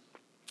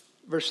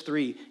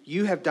 3,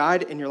 you have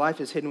died and your life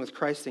is hidden with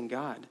Christ in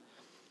God.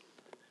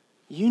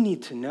 You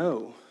need to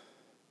know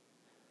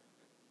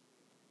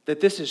that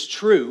this is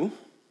true,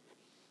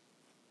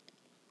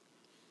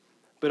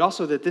 but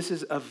also that this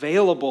is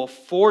available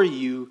for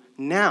you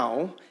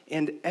now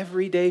and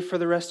every day for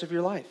the rest of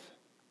your life.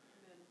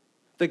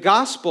 The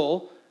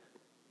gospel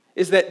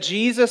is that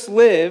Jesus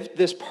lived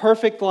this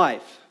perfect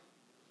life.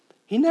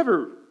 He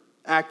never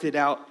acted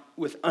out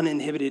with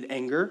uninhibited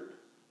anger.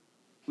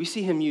 We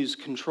see him use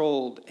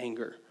controlled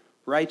anger,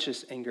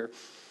 righteous anger.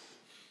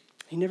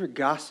 He never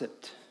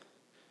gossiped.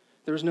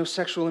 There was no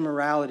sexual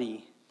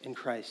immorality in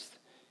Christ.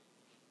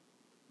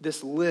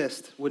 This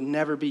list would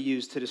never be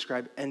used to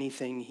describe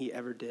anything he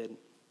ever did.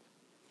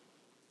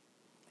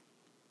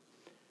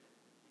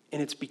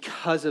 And it's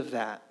because of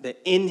that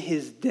in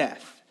his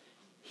death,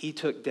 he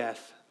took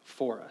death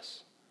for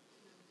us.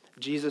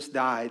 Jesus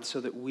died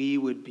so that we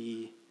would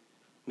be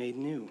made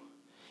new.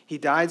 He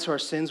died so our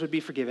sins would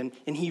be forgiven,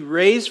 and he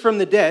raised from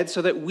the dead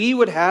so that we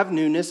would have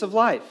newness of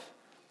life.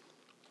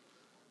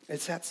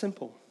 It's that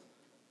simple.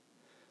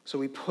 So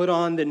we put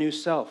on the new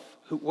self.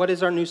 What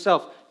is our new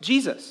self?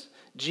 Jesus.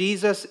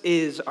 Jesus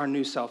is our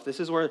new self. This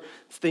is where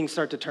things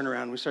start to turn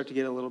around. We start to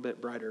get a little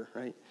bit brighter,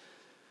 right?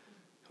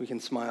 We can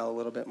smile a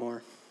little bit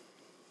more.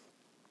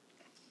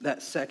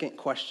 That second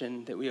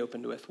question that we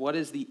opened with, what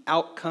is the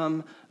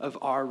outcome of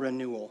our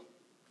renewal?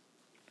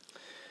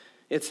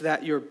 It's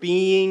that your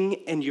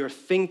being and your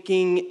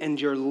thinking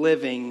and your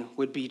living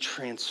would be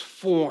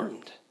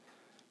transformed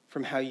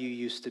from how you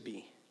used to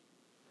be.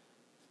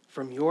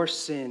 From your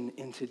sin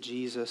into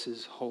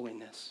Jesus'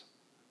 holiness.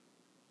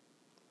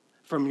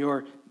 from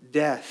your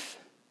death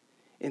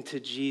into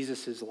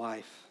Jesus'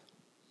 life.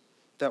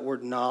 That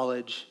word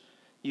knowledge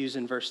used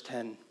in verse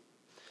 10.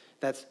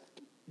 That's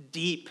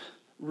deep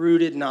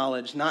rooted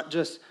knowledge, not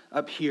just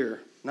up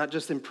here, not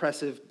just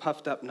impressive,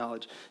 puffed up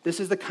knowledge. This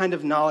is the kind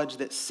of knowledge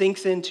that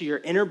sinks into your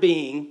inner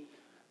being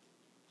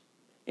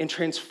and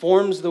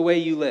transforms the way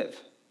you live.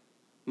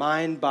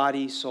 Mind,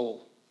 body,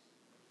 soul.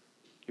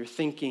 Your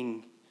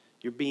thinking,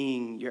 your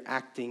being, your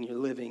acting, your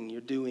living, your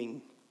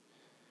doing.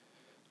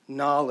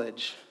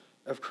 Knowledge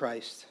of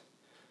Christ.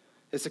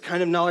 It's the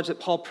kind of knowledge that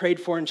Paul prayed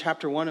for in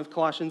chapter 1 of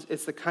Colossians.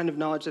 It's the kind of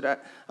knowledge that I've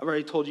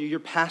already told you. Your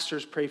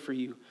pastors pray for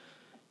you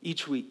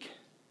each week.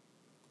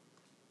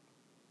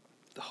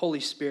 The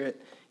Holy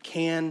Spirit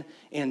can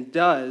and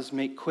does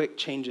make quick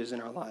changes in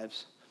our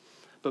lives.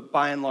 But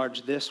by and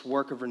large, this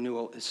work of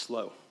renewal is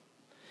slow.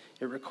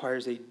 It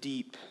requires a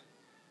deep,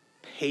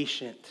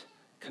 patient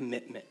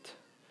commitment.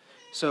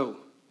 So,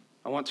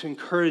 I want to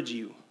encourage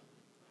you,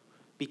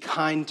 be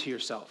kind to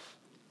yourself.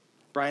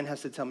 Brian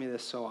has to tell me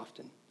this so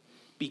often.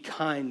 Be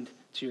kind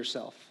to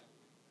yourself.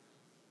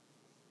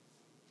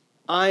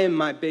 I am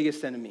my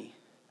biggest enemy.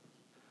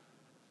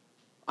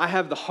 I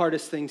have the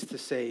hardest things to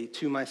say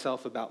to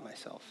myself about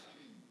myself.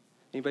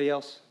 Anybody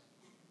else?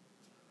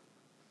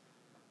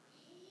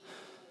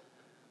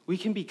 We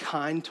can be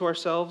kind to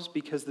ourselves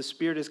because the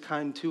Spirit is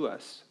kind to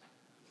us.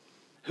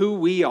 Who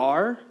we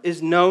are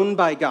is known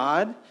by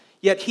God,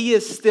 yet He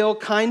is still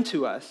kind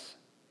to us.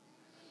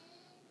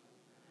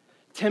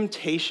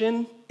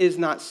 Temptation is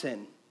not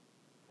sin.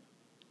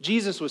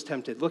 Jesus was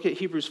tempted. Look at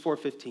Hebrews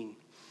 4:15.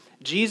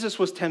 Jesus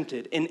was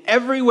tempted in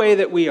every way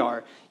that we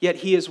are, yet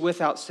He is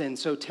without sin.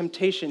 So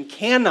temptation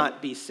cannot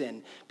be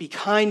sin. Be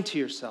kind to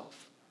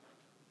yourself.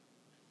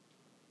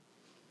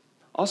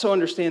 Also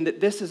understand that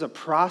this is a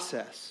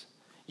process.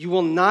 You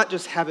will not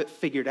just have it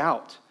figured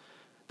out.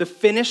 The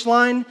finish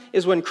line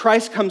is when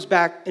Christ comes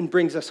back and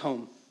brings us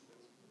home.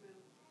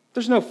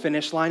 There's no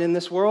finish line in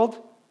this world.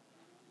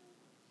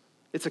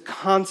 It's a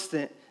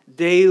constant,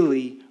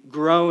 daily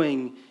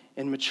growing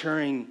and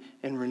maturing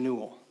and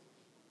renewal.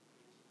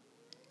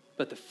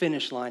 But the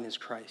finish line is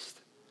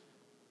Christ.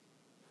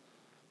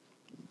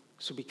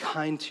 So be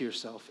kind to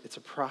yourself. It's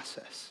a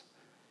process.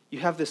 You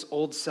have this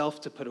old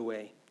self to put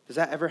away. Does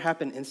that ever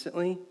happen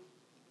instantly?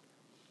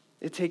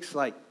 It takes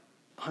like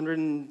 100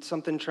 and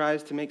something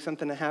tries to make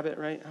something a habit,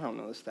 right? I don't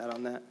know the stat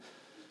on that.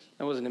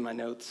 That wasn't in my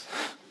notes.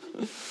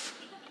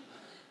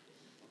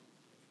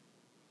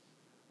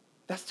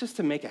 That's just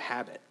to make a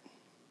habit.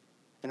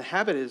 And a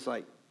habit is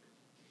like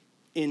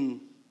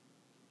in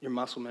your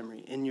muscle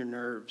memory, in your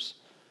nerves,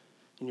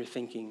 in your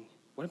thinking.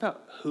 What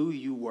about who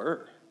you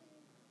were?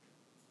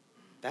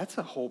 That's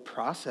a whole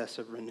process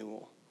of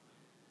renewal.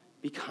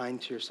 Be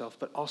kind to yourself,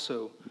 but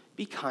also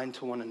be kind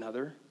to one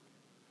another.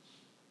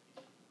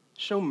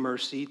 Show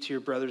mercy to your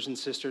brothers and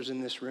sisters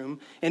in this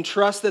room, and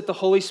trust that the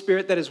Holy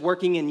Spirit that is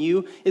working in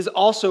you is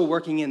also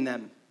working in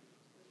them.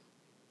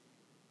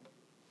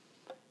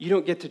 You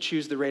don't get to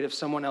choose the rate of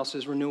someone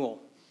else's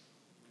renewal.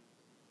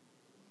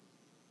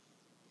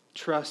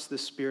 Trust the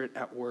Spirit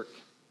at work.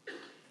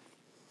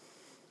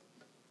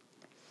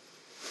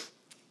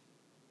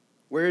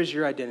 Where is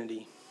your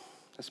identity?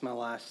 That's my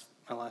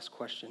last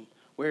question.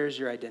 Where is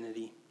your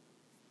identity?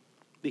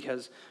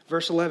 Because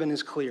verse 11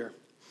 is clear.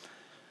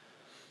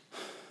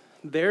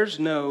 There's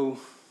no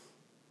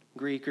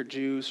Greek or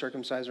Jew,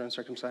 circumcised or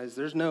uncircumcised.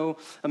 There's no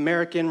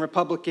American,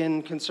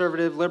 Republican,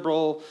 conservative,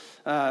 liberal,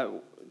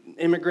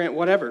 immigrant,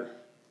 whatever.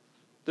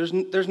 There's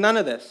none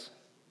of this.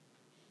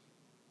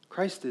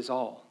 Christ is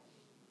all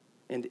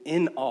and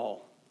in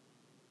all.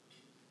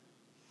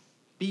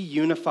 Be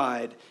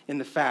unified in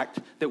the fact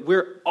that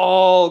we're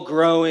all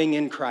growing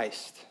in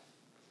Christ.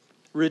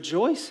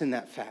 Rejoice in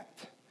that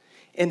fact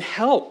and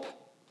help.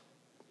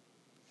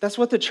 That's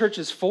what the church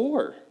is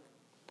for.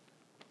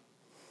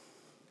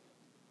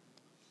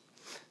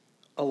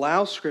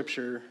 Allow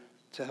Scripture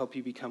to help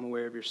you become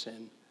aware of your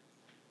sin.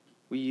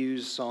 We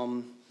use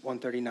Psalm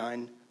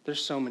 139.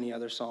 There's so many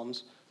other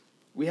Psalms.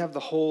 We have the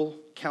whole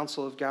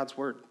counsel of God's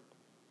Word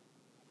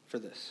for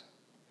this.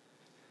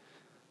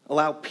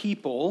 Allow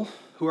people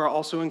who are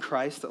also in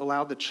Christ,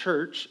 allow the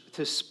church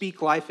to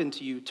speak life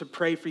into you, to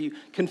pray for you.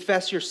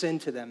 Confess your sin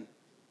to them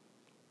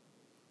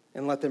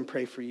and let them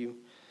pray for you.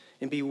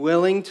 And be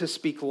willing to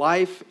speak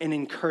life and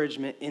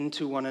encouragement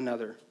into one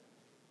another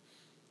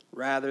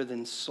rather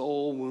than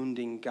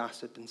soul-wounding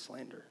gossip and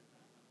slander.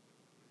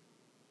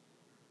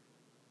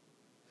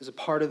 As a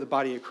part of the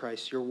body of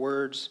Christ, your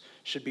words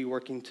should be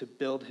working to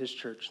build His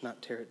church,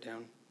 not tear it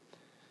down.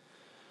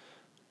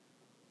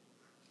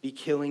 Be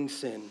killing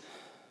sin,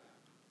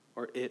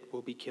 or it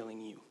will be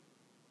killing you.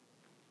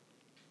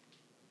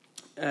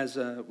 As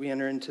we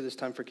enter into this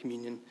time for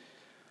communion,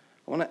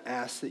 I want to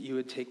ask that you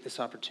would take this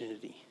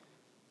opportunity.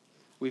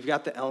 We've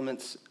got the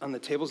elements on the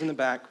tables in the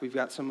back. We've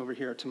got some over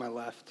here to my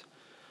left.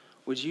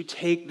 Would you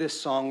take this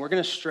song? We're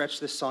going to stretch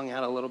this song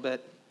out a little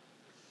bit.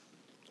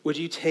 Would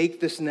you take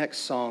this next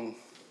song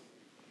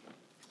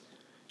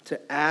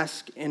to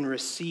ask and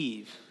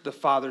receive the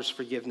Father's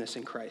forgiveness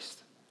in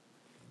Christ?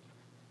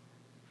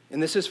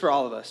 And this is for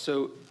all of us.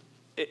 So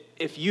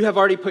if you have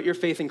already put your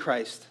faith in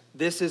Christ,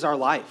 this is our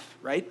life,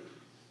 right?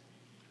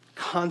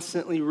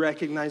 Constantly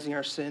recognizing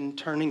our sin,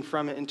 turning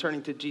from it and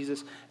turning to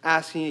Jesus,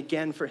 asking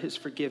again for his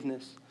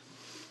forgiveness.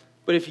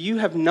 But if you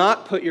have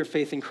not put your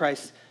faith in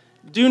Christ,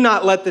 do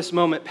not let this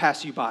moment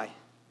pass you by.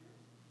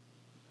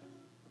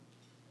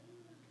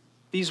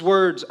 These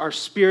words are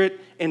spirit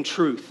and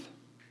truth.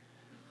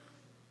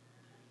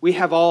 We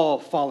have all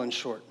fallen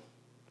short.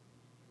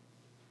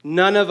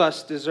 None of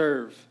us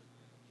deserve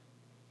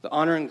the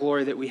honor and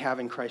glory that we have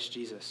in Christ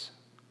Jesus,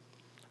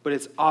 but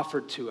it's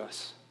offered to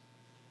us.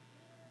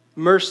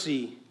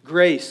 Mercy,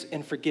 grace,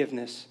 and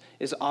forgiveness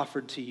is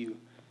offered to you.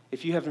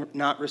 If you have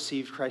not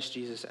received Christ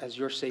Jesus as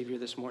your Savior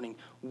this morning,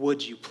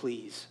 would you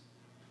please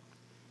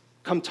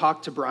come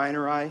talk to Brian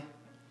or I?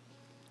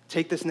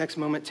 Take this next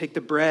moment, take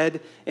the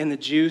bread and the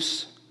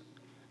juice,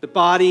 the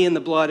body and the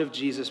blood of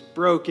Jesus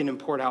broken and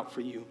poured out for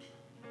you.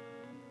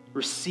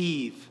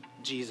 Receive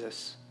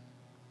Jesus.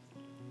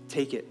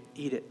 Take it,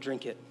 eat it,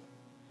 drink it.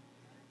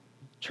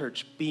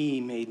 Church, be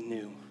made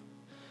new.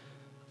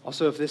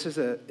 Also, if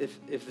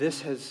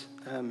this has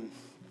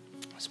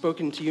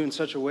spoken to you in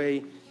such a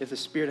way, if the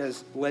Spirit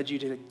has led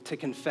you to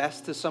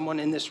confess to someone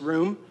in this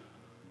room,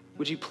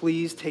 would you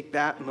please take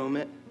that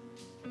moment,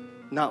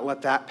 not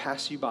let that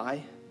pass you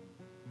by?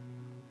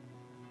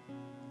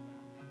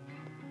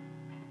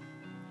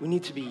 We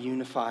need to be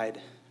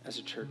unified as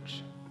a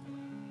church.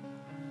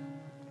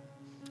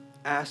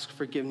 Ask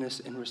forgiveness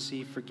and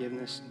receive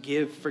forgiveness.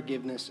 Give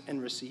forgiveness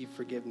and receive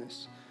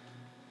forgiveness.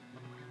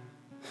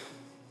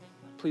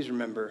 Please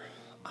remember,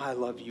 I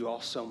love you all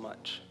so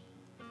much.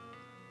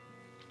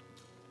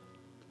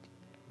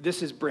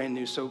 This is brand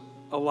new, so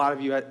a lot of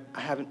you I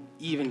haven't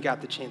even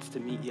got the chance to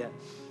meet yet.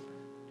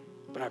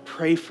 But I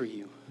pray for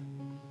you.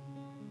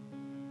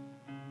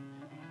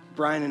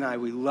 Brian and I,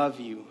 we love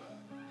you.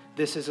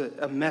 This is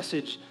a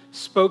message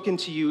spoken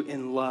to you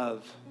in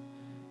love.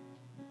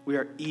 We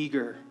are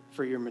eager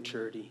for your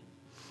maturity.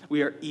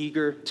 We are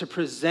eager to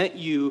present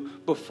you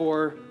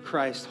before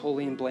Christ,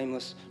 holy and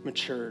blameless,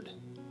 matured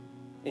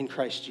in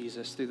Christ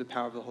Jesus through the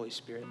power of the Holy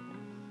Spirit.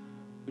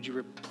 Would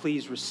you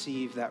please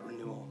receive that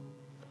renewal?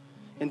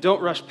 And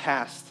don't rush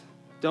past.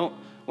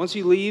 Once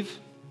you leave,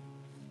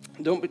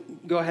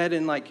 don't go ahead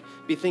and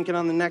be thinking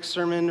on the next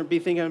sermon or be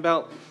thinking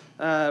about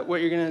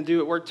what you're going to do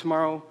at work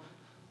tomorrow.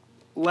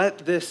 Let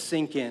this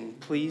sink in,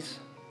 please.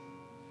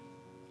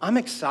 I'm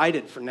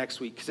excited for next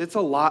week because it's a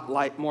lot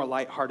more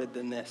lighthearted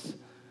than this.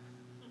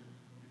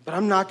 But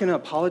I'm not going to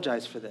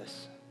apologize for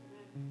this.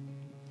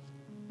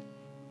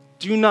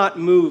 Do not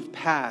move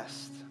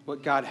past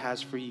what God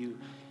has for you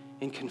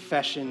in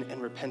confession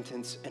and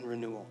repentance and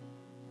renewal.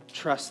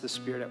 Trust the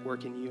Spirit at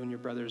work in you and your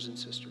brothers and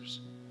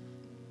sisters.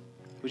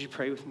 Would you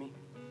pray with me?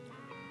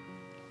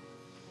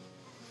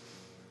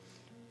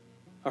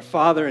 Our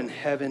Father in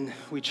heaven,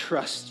 we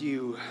trust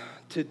you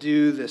to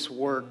do this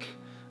work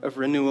of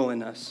renewal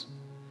in us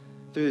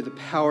through the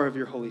power of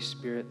your Holy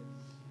Spirit,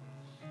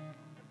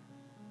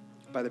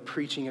 by the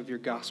preaching of your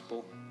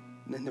gospel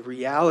and the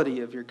reality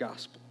of your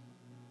gospel.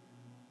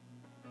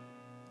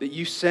 That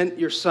you sent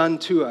your Son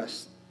to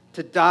us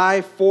to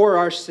die for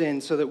our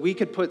sins so that we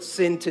could put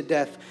sin to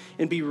death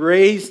and be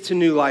raised to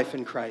new life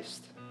in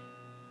Christ.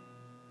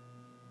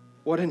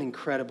 What an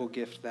incredible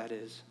gift that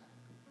is.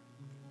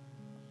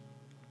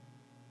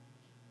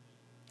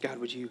 God,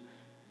 would you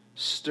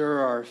stir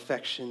our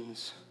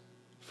affections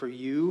for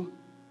you,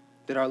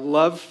 that our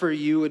love for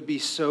you would be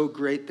so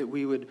great that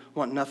we would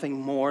want nothing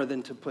more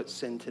than to put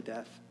sin to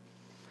death.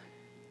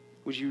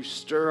 Would you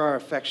stir our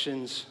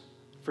affections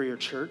for your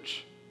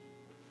church,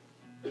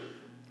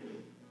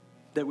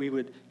 that we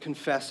would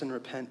confess and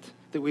repent,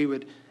 that we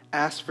would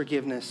ask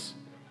forgiveness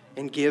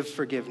and give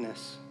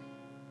forgiveness.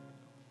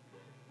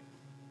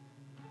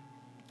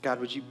 God,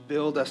 would you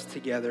build us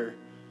together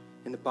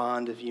in the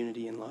bond of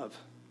unity and love?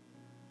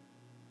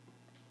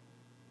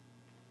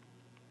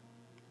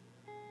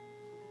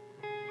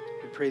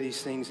 We pray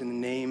these things in the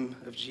name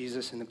of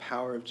Jesus, in the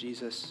power of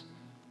Jesus,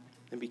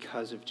 and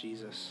because of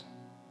Jesus.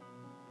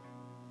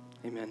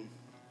 Amen.